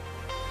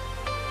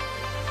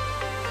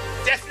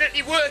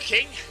 Definitely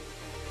working.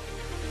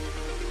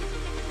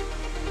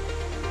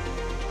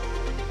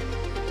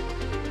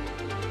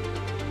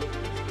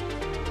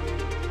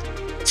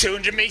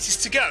 $200 meters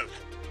to go.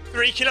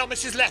 3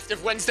 kilometers left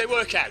of Wednesday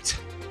workout.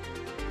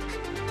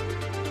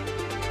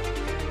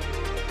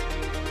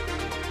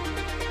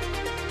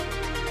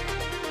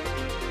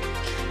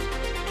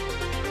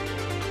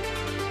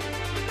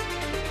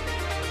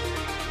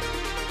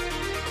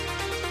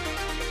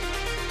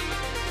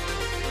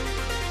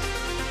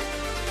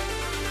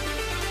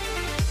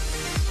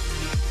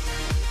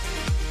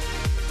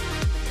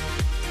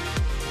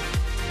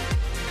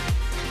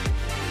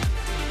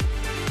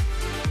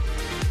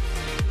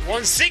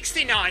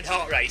 $169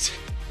 heart rate,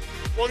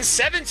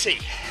 170,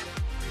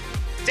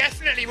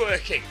 definitely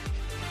working.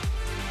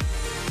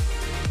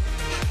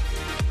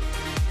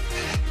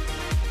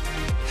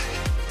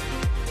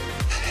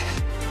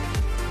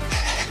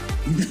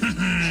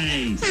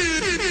 Nice.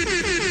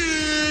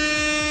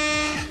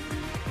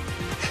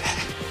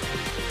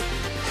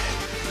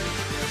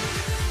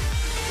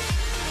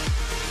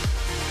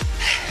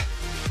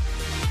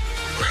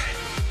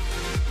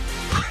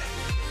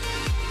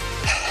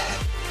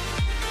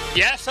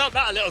 Yeah, felt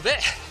that a little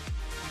bit.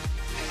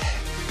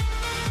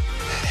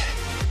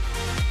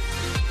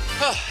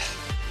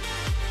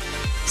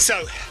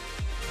 So,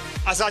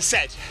 as I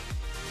said,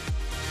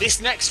 this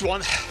next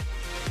one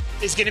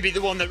is going to be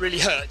the one that really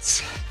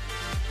hurts.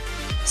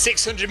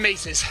 600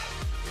 meters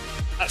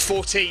at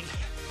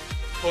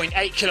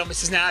 14.8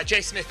 kilometers an hour.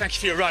 Jay Smith, thank you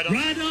for your ride on.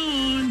 Right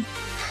on.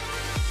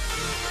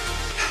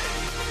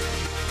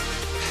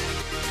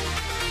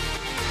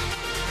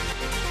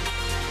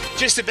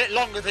 Just a bit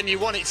longer than you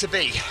want it to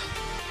be.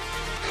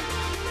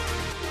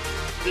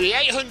 The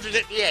 800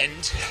 at the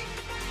end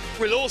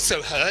will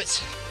also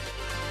hurt,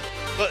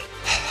 but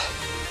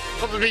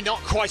probably not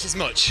quite as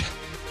much.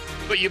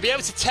 But you'll be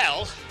able to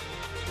tell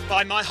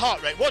by my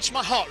heart rate. Watch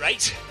my heart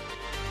rate,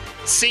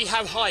 see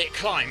how high it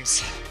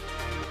climbs.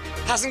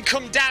 Hasn't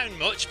come down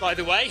much, by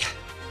the way,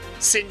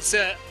 since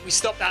we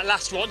stopped that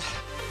last one,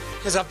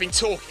 because I've been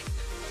talking.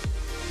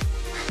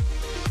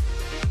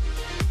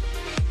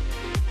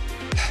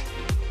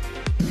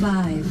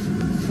 Five,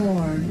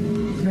 4,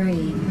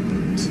 3,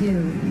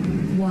 2,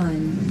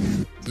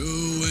 1. To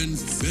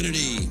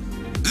infinity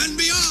and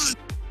beyond.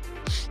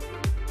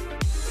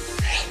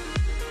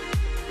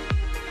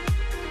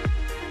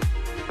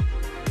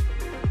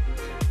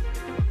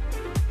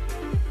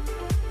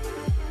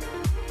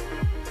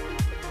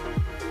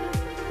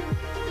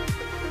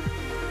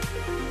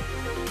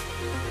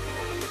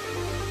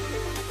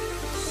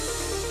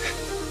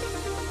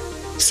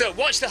 So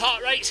watch the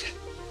heart rate.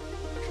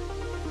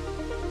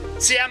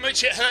 See how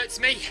much it hurts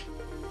me?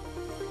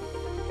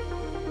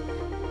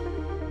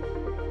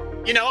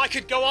 You know, I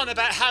could go on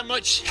about how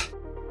much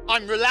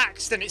I'm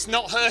relaxed and it's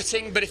not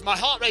hurting, but if my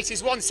heart rate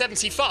is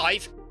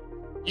 175,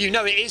 you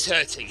know it is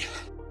hurting.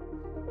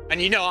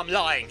 And you know I'm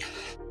lying.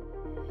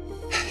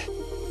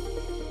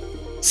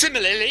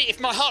 Similarly, if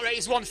my heart rate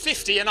is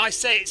 150 and I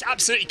say it's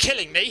absolutely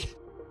killing me,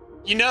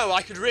 you know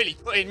I could really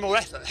put in more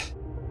effort.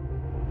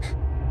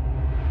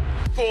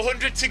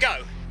 400 to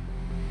go.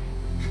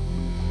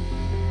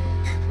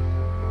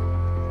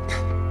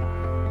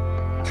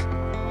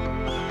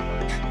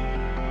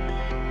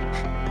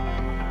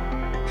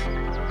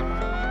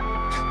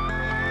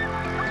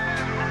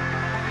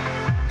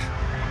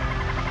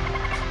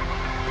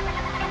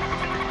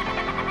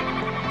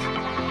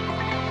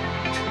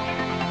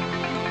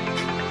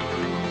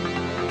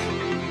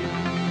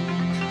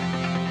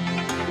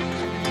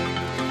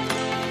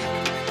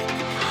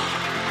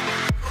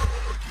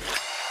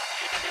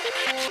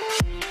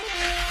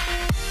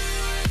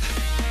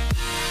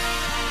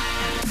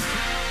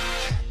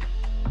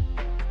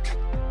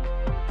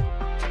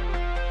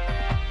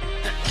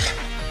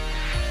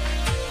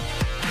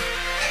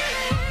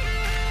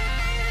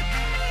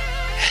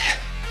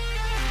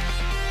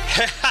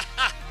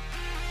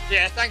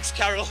 Yeah, thanks,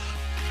 Carol.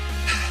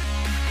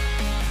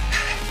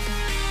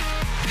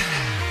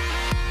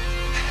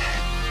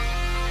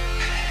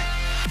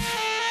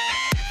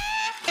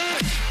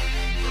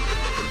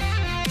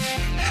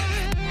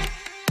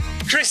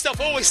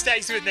 Christoph always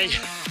stays with me.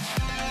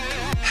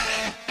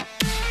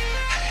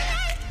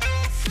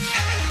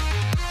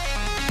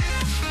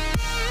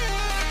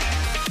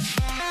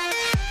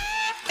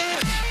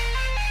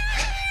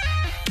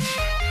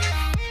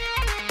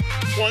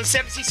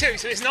 $172,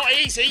 so it's not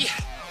easy.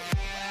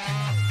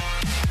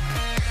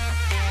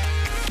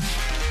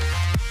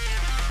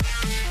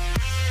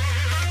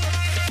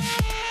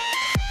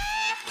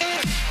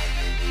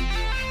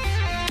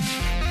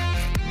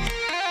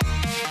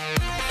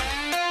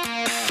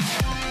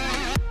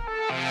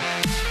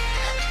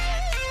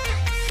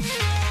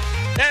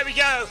 There we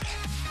go.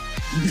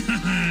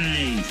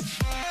 Nice.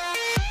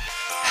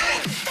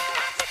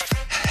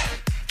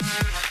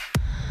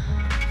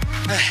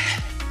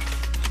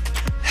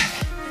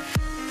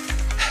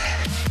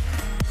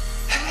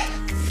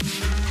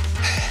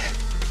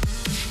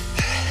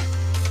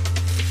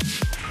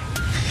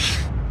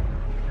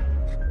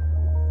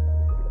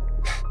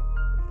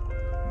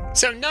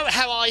 So note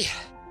how I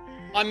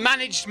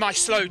managed my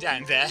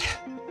slowdown there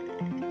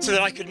so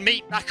that I could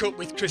meet back up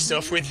with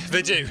Christoph with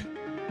Vadu.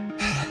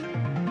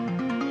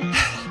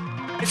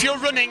 If you're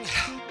running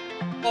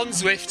on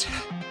Zwift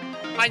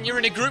and you're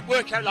in a group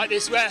workout like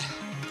this where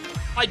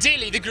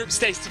ideally the group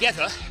stays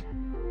together,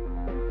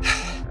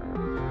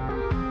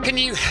 can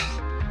you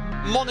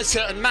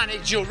monitor and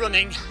manage your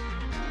running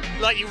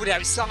like you would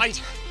outside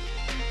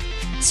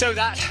so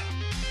that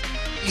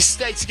you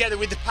stay together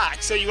with the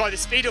pack? So you either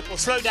speed up or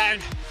slow down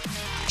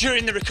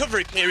during the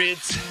recovery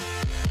periods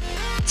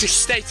to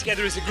stay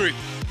together as a group.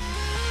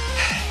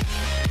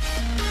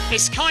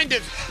 It's kind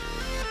of,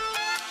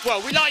 well,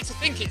 we like to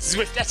think it's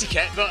Zwift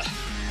etiquette, but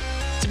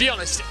to be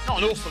honest,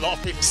 not an awful lot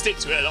of people stick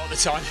to it a lot of the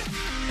time.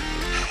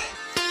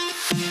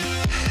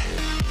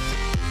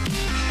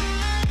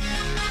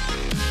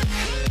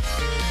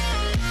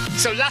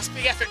 So last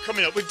big effort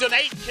coming up. We've done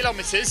 8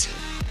 kilometres,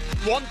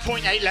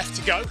 1.8 left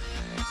to go.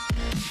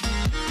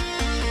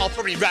 I'll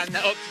probably round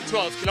that up to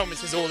 12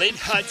 kilometres all in,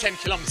 10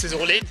 kilometres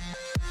all in.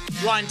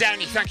 Ryan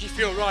Downey, thank you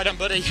for your ride on,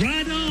 buddy.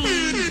 Right on!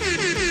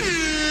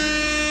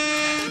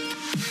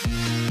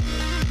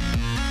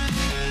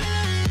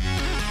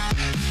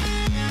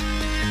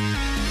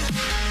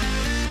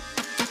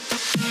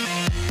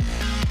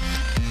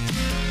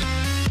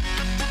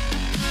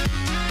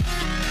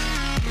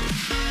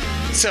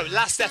 So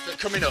last effort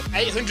coming up,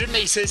 800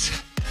 metres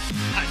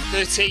at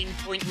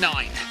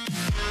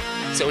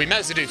 13.9. So we may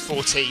as well do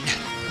 14.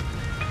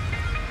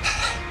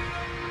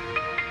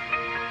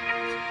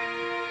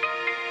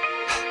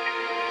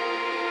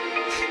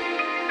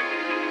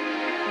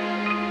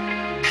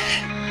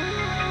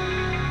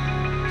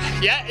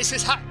 Yeah, this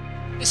has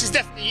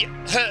definitely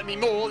hurt me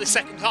more the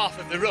second half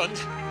of the run,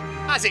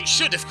 as it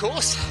should, of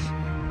course.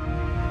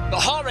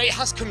 But heart rate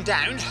has come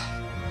down,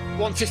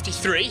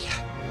 153.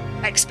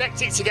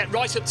 Expect it to get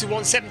right up to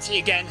 170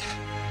 again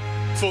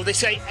for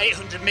this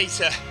 800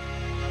 metre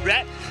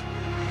rep.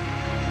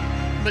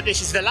 But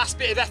this is the last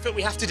bit of effort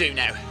we have to do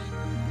now.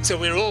 So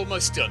we're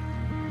almost done.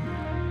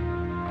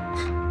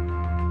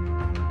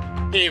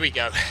 Here we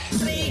go.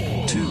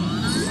 3, 2,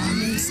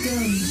 1, let's go.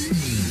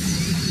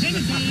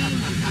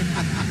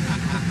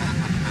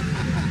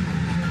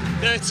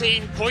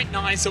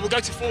 13.9, so we'll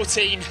go to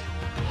 14.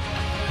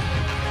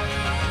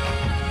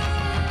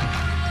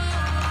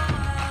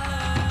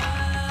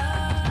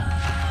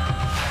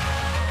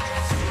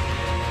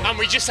 And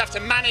we just have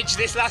to manage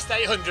this last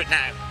 800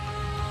 now.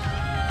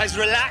 As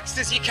relaxed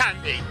as you can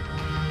be.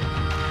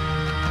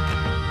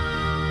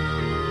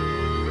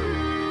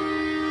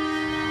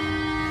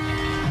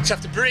 Just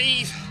have to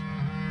breathe.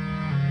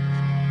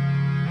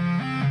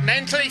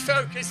 Mentally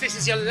focus, this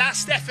is your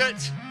last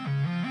effort.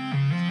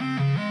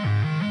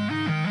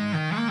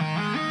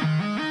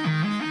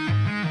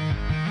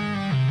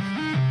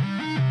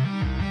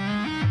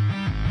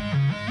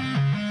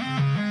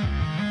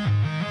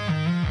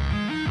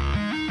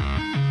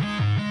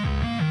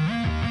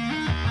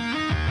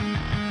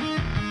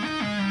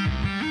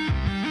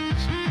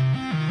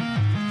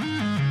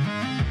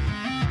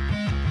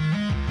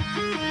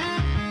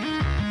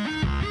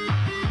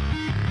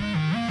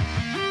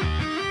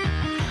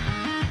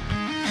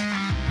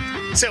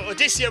 So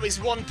Odysseus is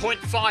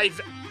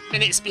 1.5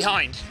 minutes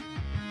behind.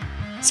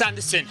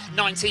 Sanderson,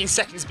 19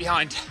 seconds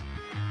behind.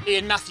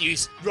 Ian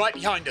Matthews, right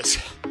behind us.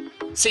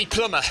 C.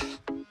 Plummer,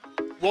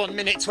 1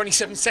 minute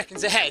 27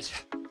 seconds ahead.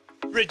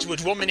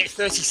 Ridgewood, 1 minute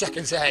 30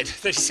 seconds ahead,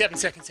 37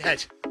 seconds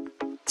ahead.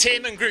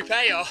 Tim and Group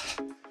A are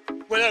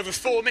well over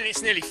 4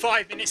 minutes, nearly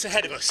 5 minutes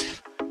ahead of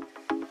us.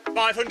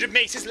 500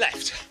 metres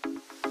left.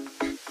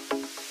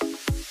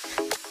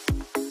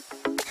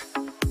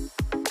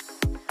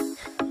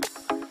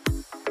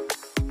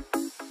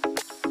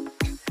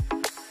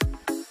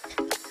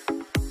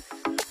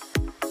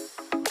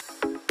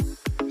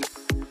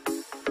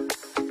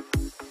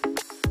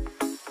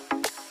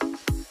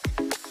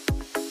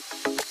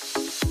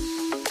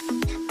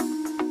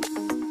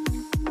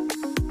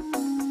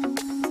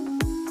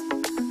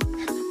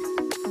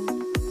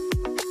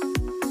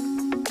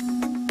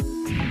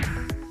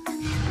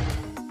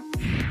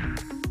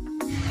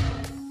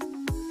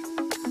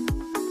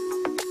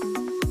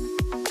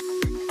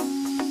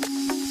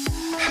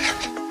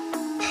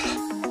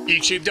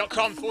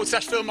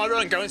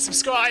 YouTube.com/filmmyrun. Go and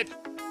subscribe.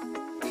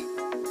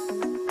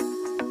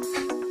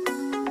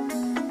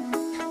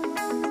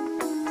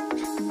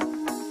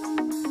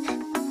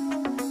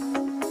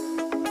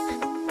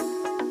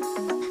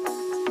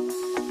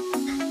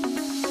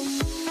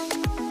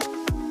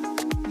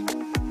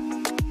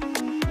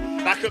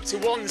 Back up to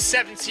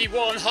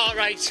 171 heart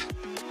rate.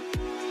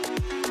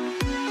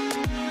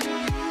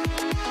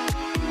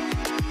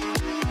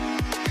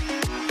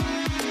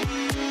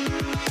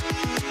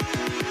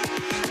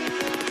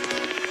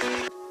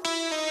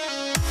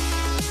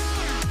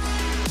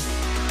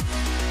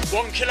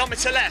 One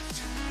kilometre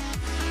left,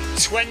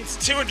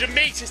 200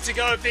 metres to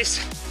go of this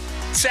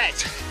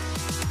set.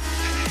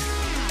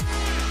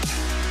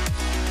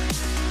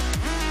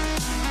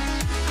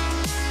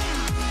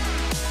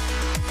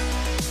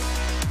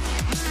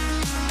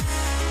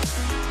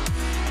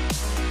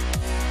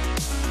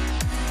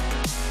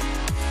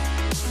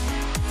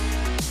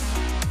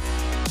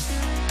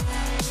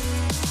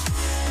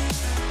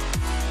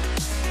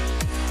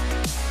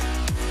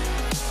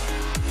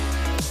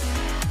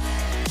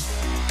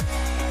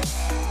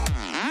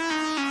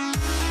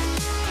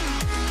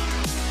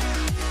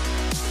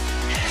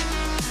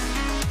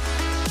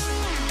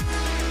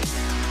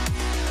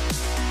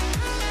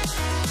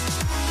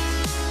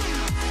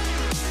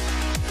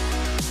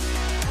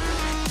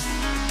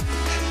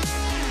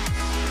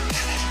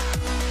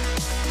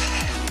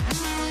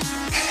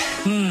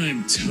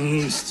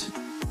 Toast.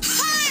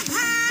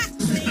 3,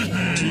 2,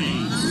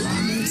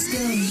 1, let's go.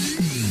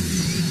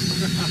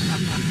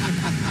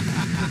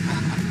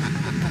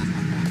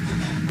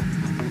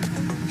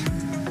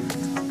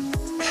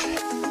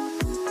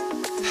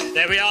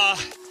 There we are.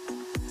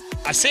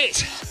 That's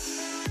it.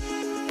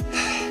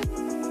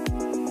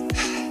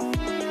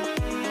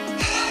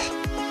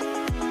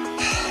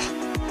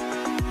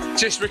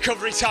 Just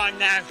recovery time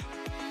now.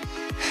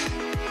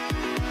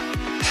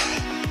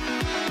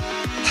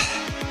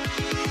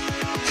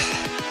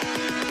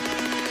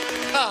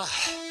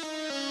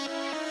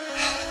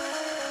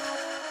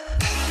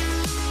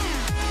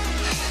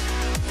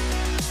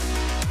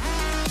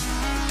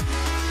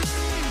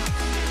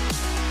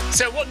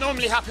 So what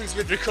normally happens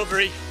with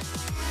recovery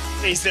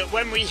is that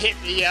when we hit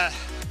the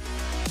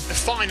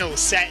final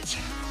set,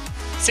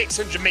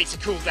 600 meter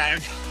cool down,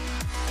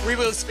 we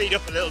will speed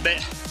up a little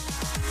bit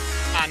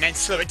and then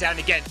slow it down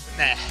again from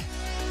there.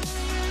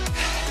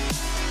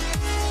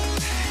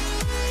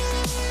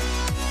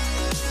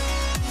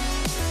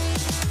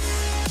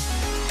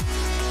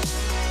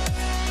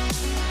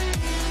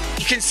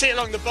 You can see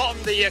along the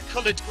bottom the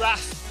coloured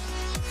graph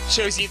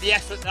shows you the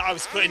effort that I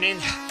was putting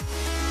in.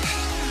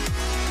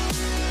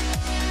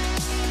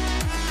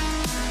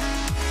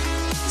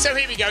 So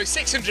here we go,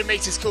 600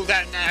 metres cool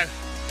down now.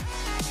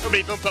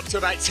 Probably bump up to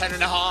about 10.5.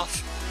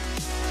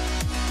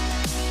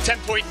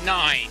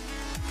 10.9.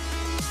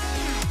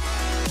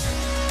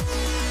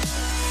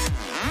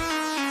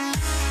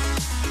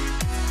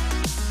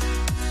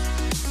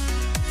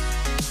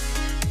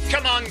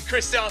 Come on,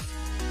 Christoph.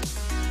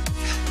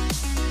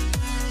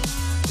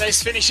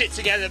 Let's finish it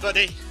together,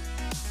 buddy.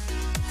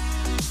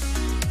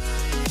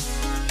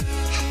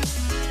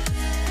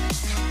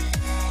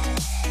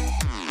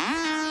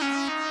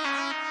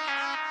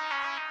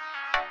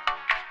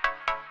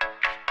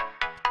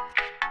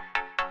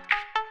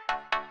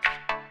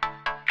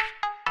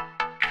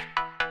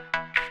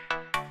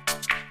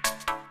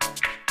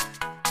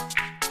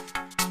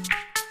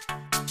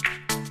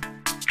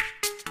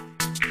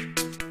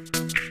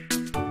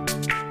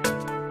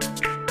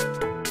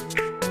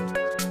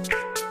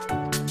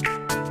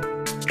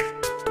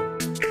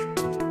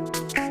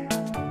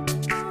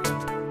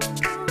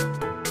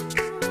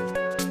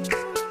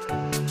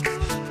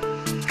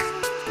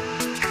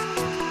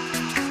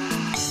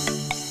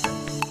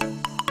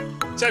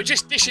 So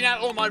just dishing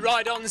out all my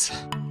ride-ons.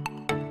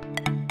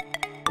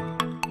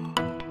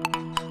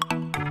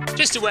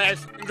 Just a way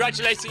of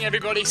congratulating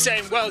everybody,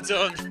 saying well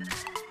done,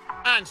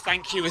 and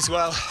thank you as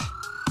well.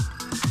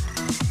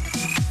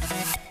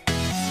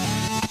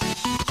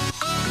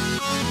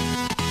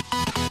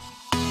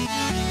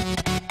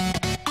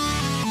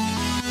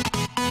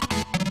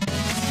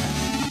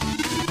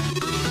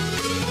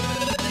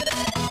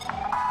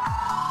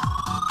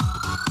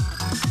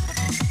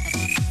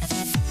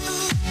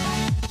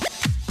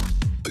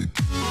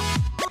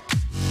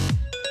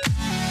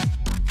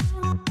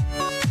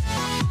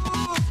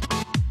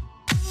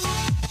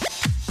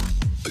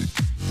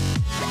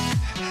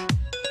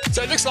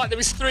 So it looks like there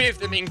was 3 of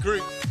them in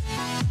Group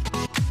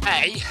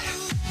A,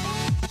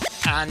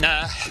 and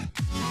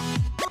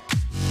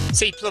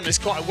C Plumber's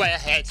quite a way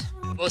ahead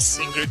of us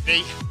in Group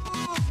B.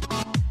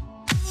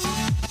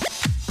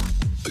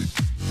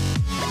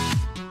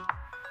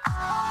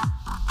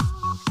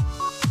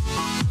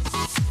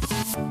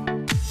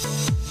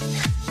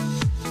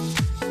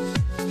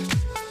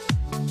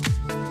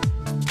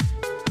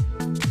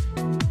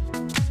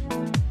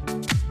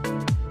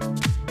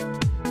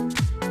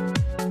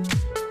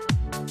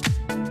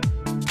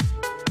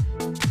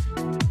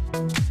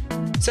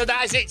 So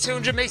that is it,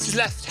 200 metres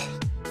left.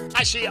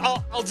 Actually,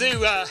 I'll do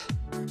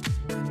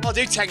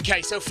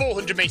 10k, so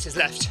 400 metres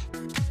left.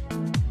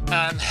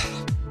 And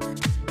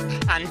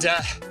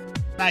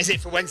that is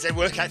it for Wednesday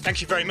workout. Thank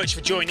you very much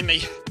for joining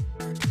me.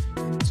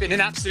 It's been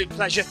an absolute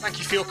pleasure. Thank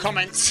you for your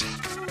comments,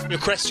 your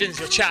questions,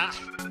 your chat.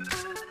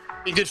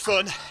 Been good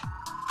fun.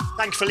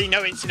 Thankfully,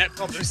 no internet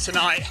problems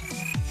tonight.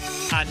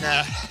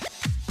 And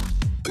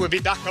we'll be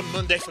back on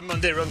Monday for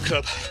Monday Run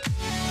Club.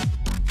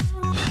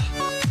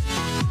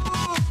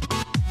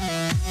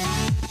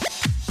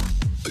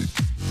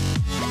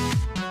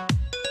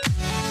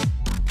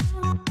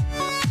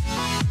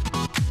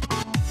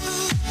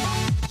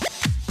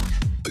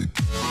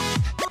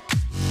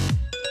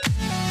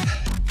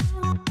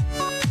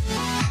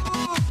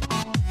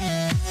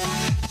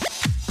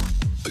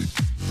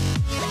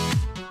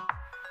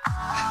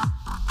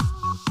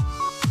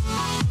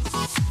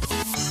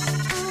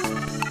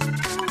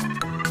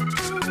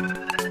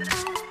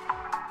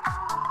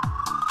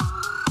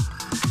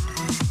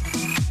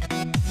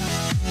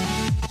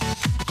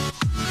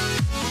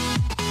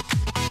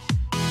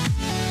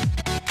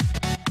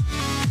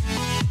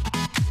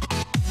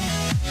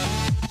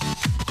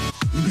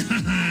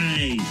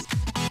 Nice.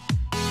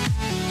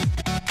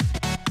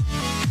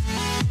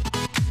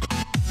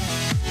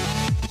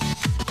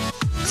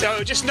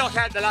 So just knock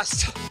out the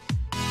last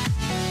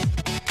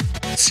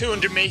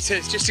 200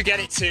 metres just to get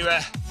it to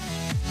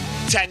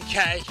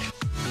 10k.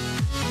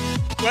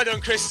 Well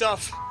done,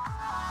 Christoph.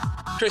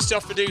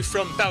 Christophe Adu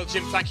from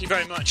Belgium, thank you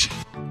very much.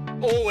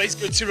 Always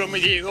good to run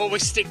with you,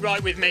 always stick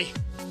right with me.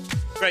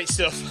 Great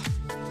stuff.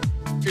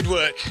 Good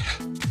work.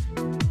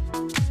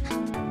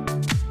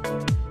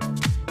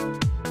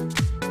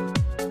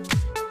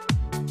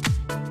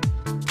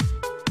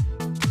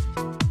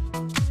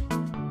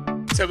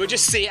 So we'll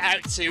just see it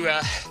out to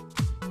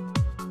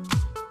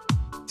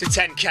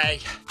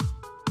 10k,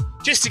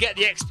 just to get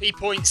the XP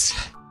points.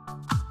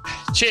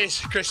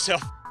 Cheers,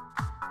 Christoph.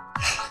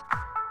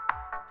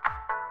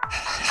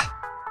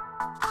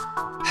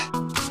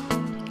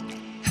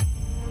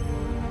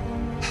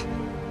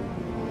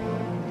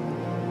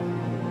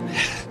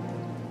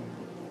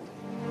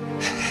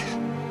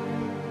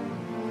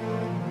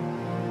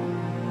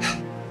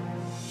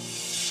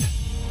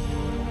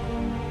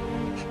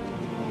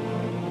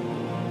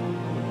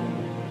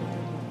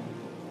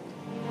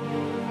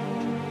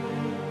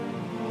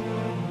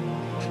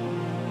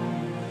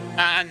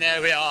 And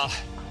there we are.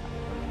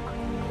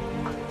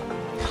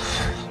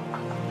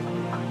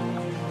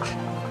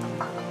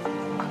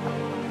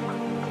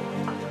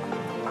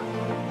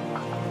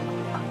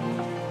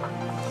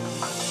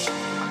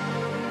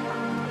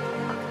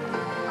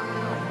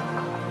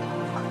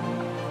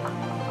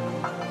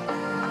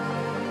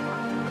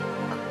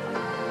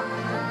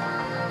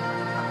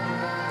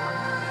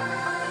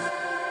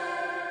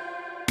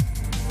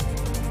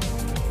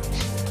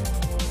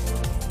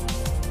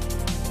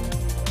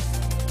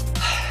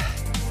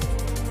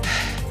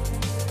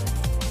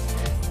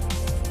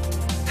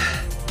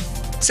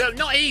 So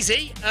not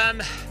easy,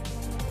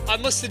 I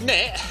must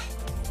admit.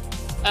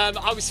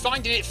 I was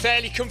finding it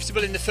fairly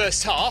comfortable in the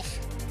first half.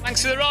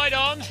 Thanks for the ride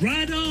on.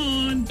 Right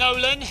on.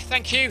 Nolan,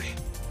 thank you.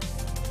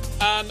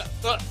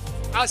 But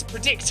as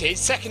predicted,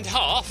 second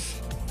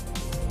half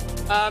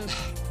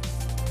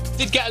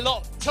did get a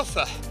lot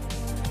tougher.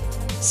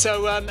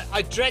 So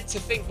I dread to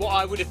think what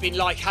I would have been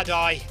like had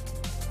I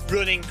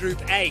run in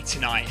Group A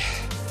tonight.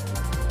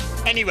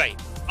 Anyway,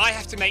 I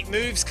have to make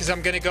moves because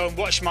I'm going to go and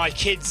watch my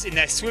kids in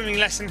their swimming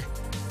lesson.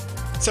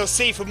 So I'll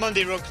see you for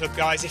Monday Run Club,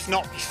 guys. If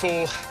not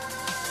before,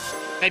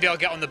 maybe I'll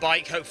get on the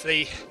bike.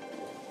 Hopefully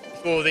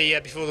before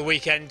the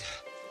weekend.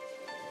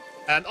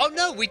 Oh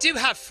no, we do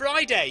have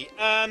Friday.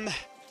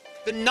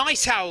 The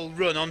Night Owl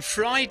run on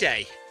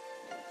Friday.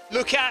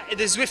 Look at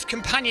the Zwift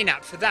companion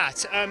app for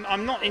that.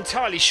 I'm not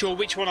entirely sure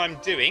which one I'm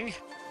doing.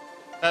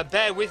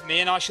 Bear with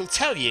me, and I shall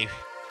tell you.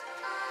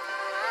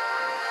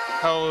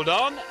 Hold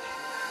on.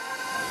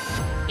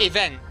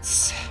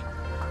 Events.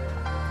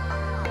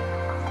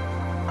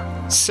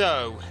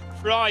 So,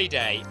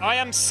 Friday, I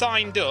am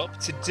signed up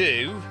to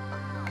do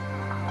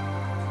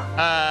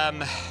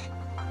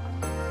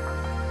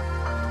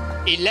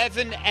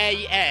 11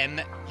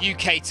 a.m.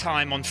 UK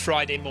time on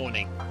Friday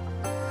morning.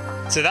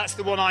 So that's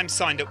the one I'm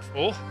signed up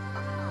for.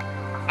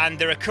 And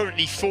there are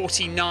currently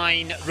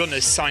 49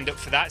 runners signed up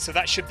for that, so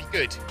that should be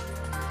good.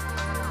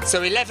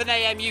 So 11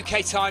 a.m.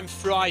 UK time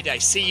Friday.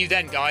 See you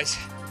then, guys.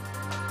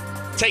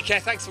 Take care,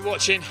 thanks for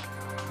watching.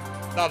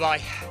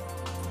 Bye-bye.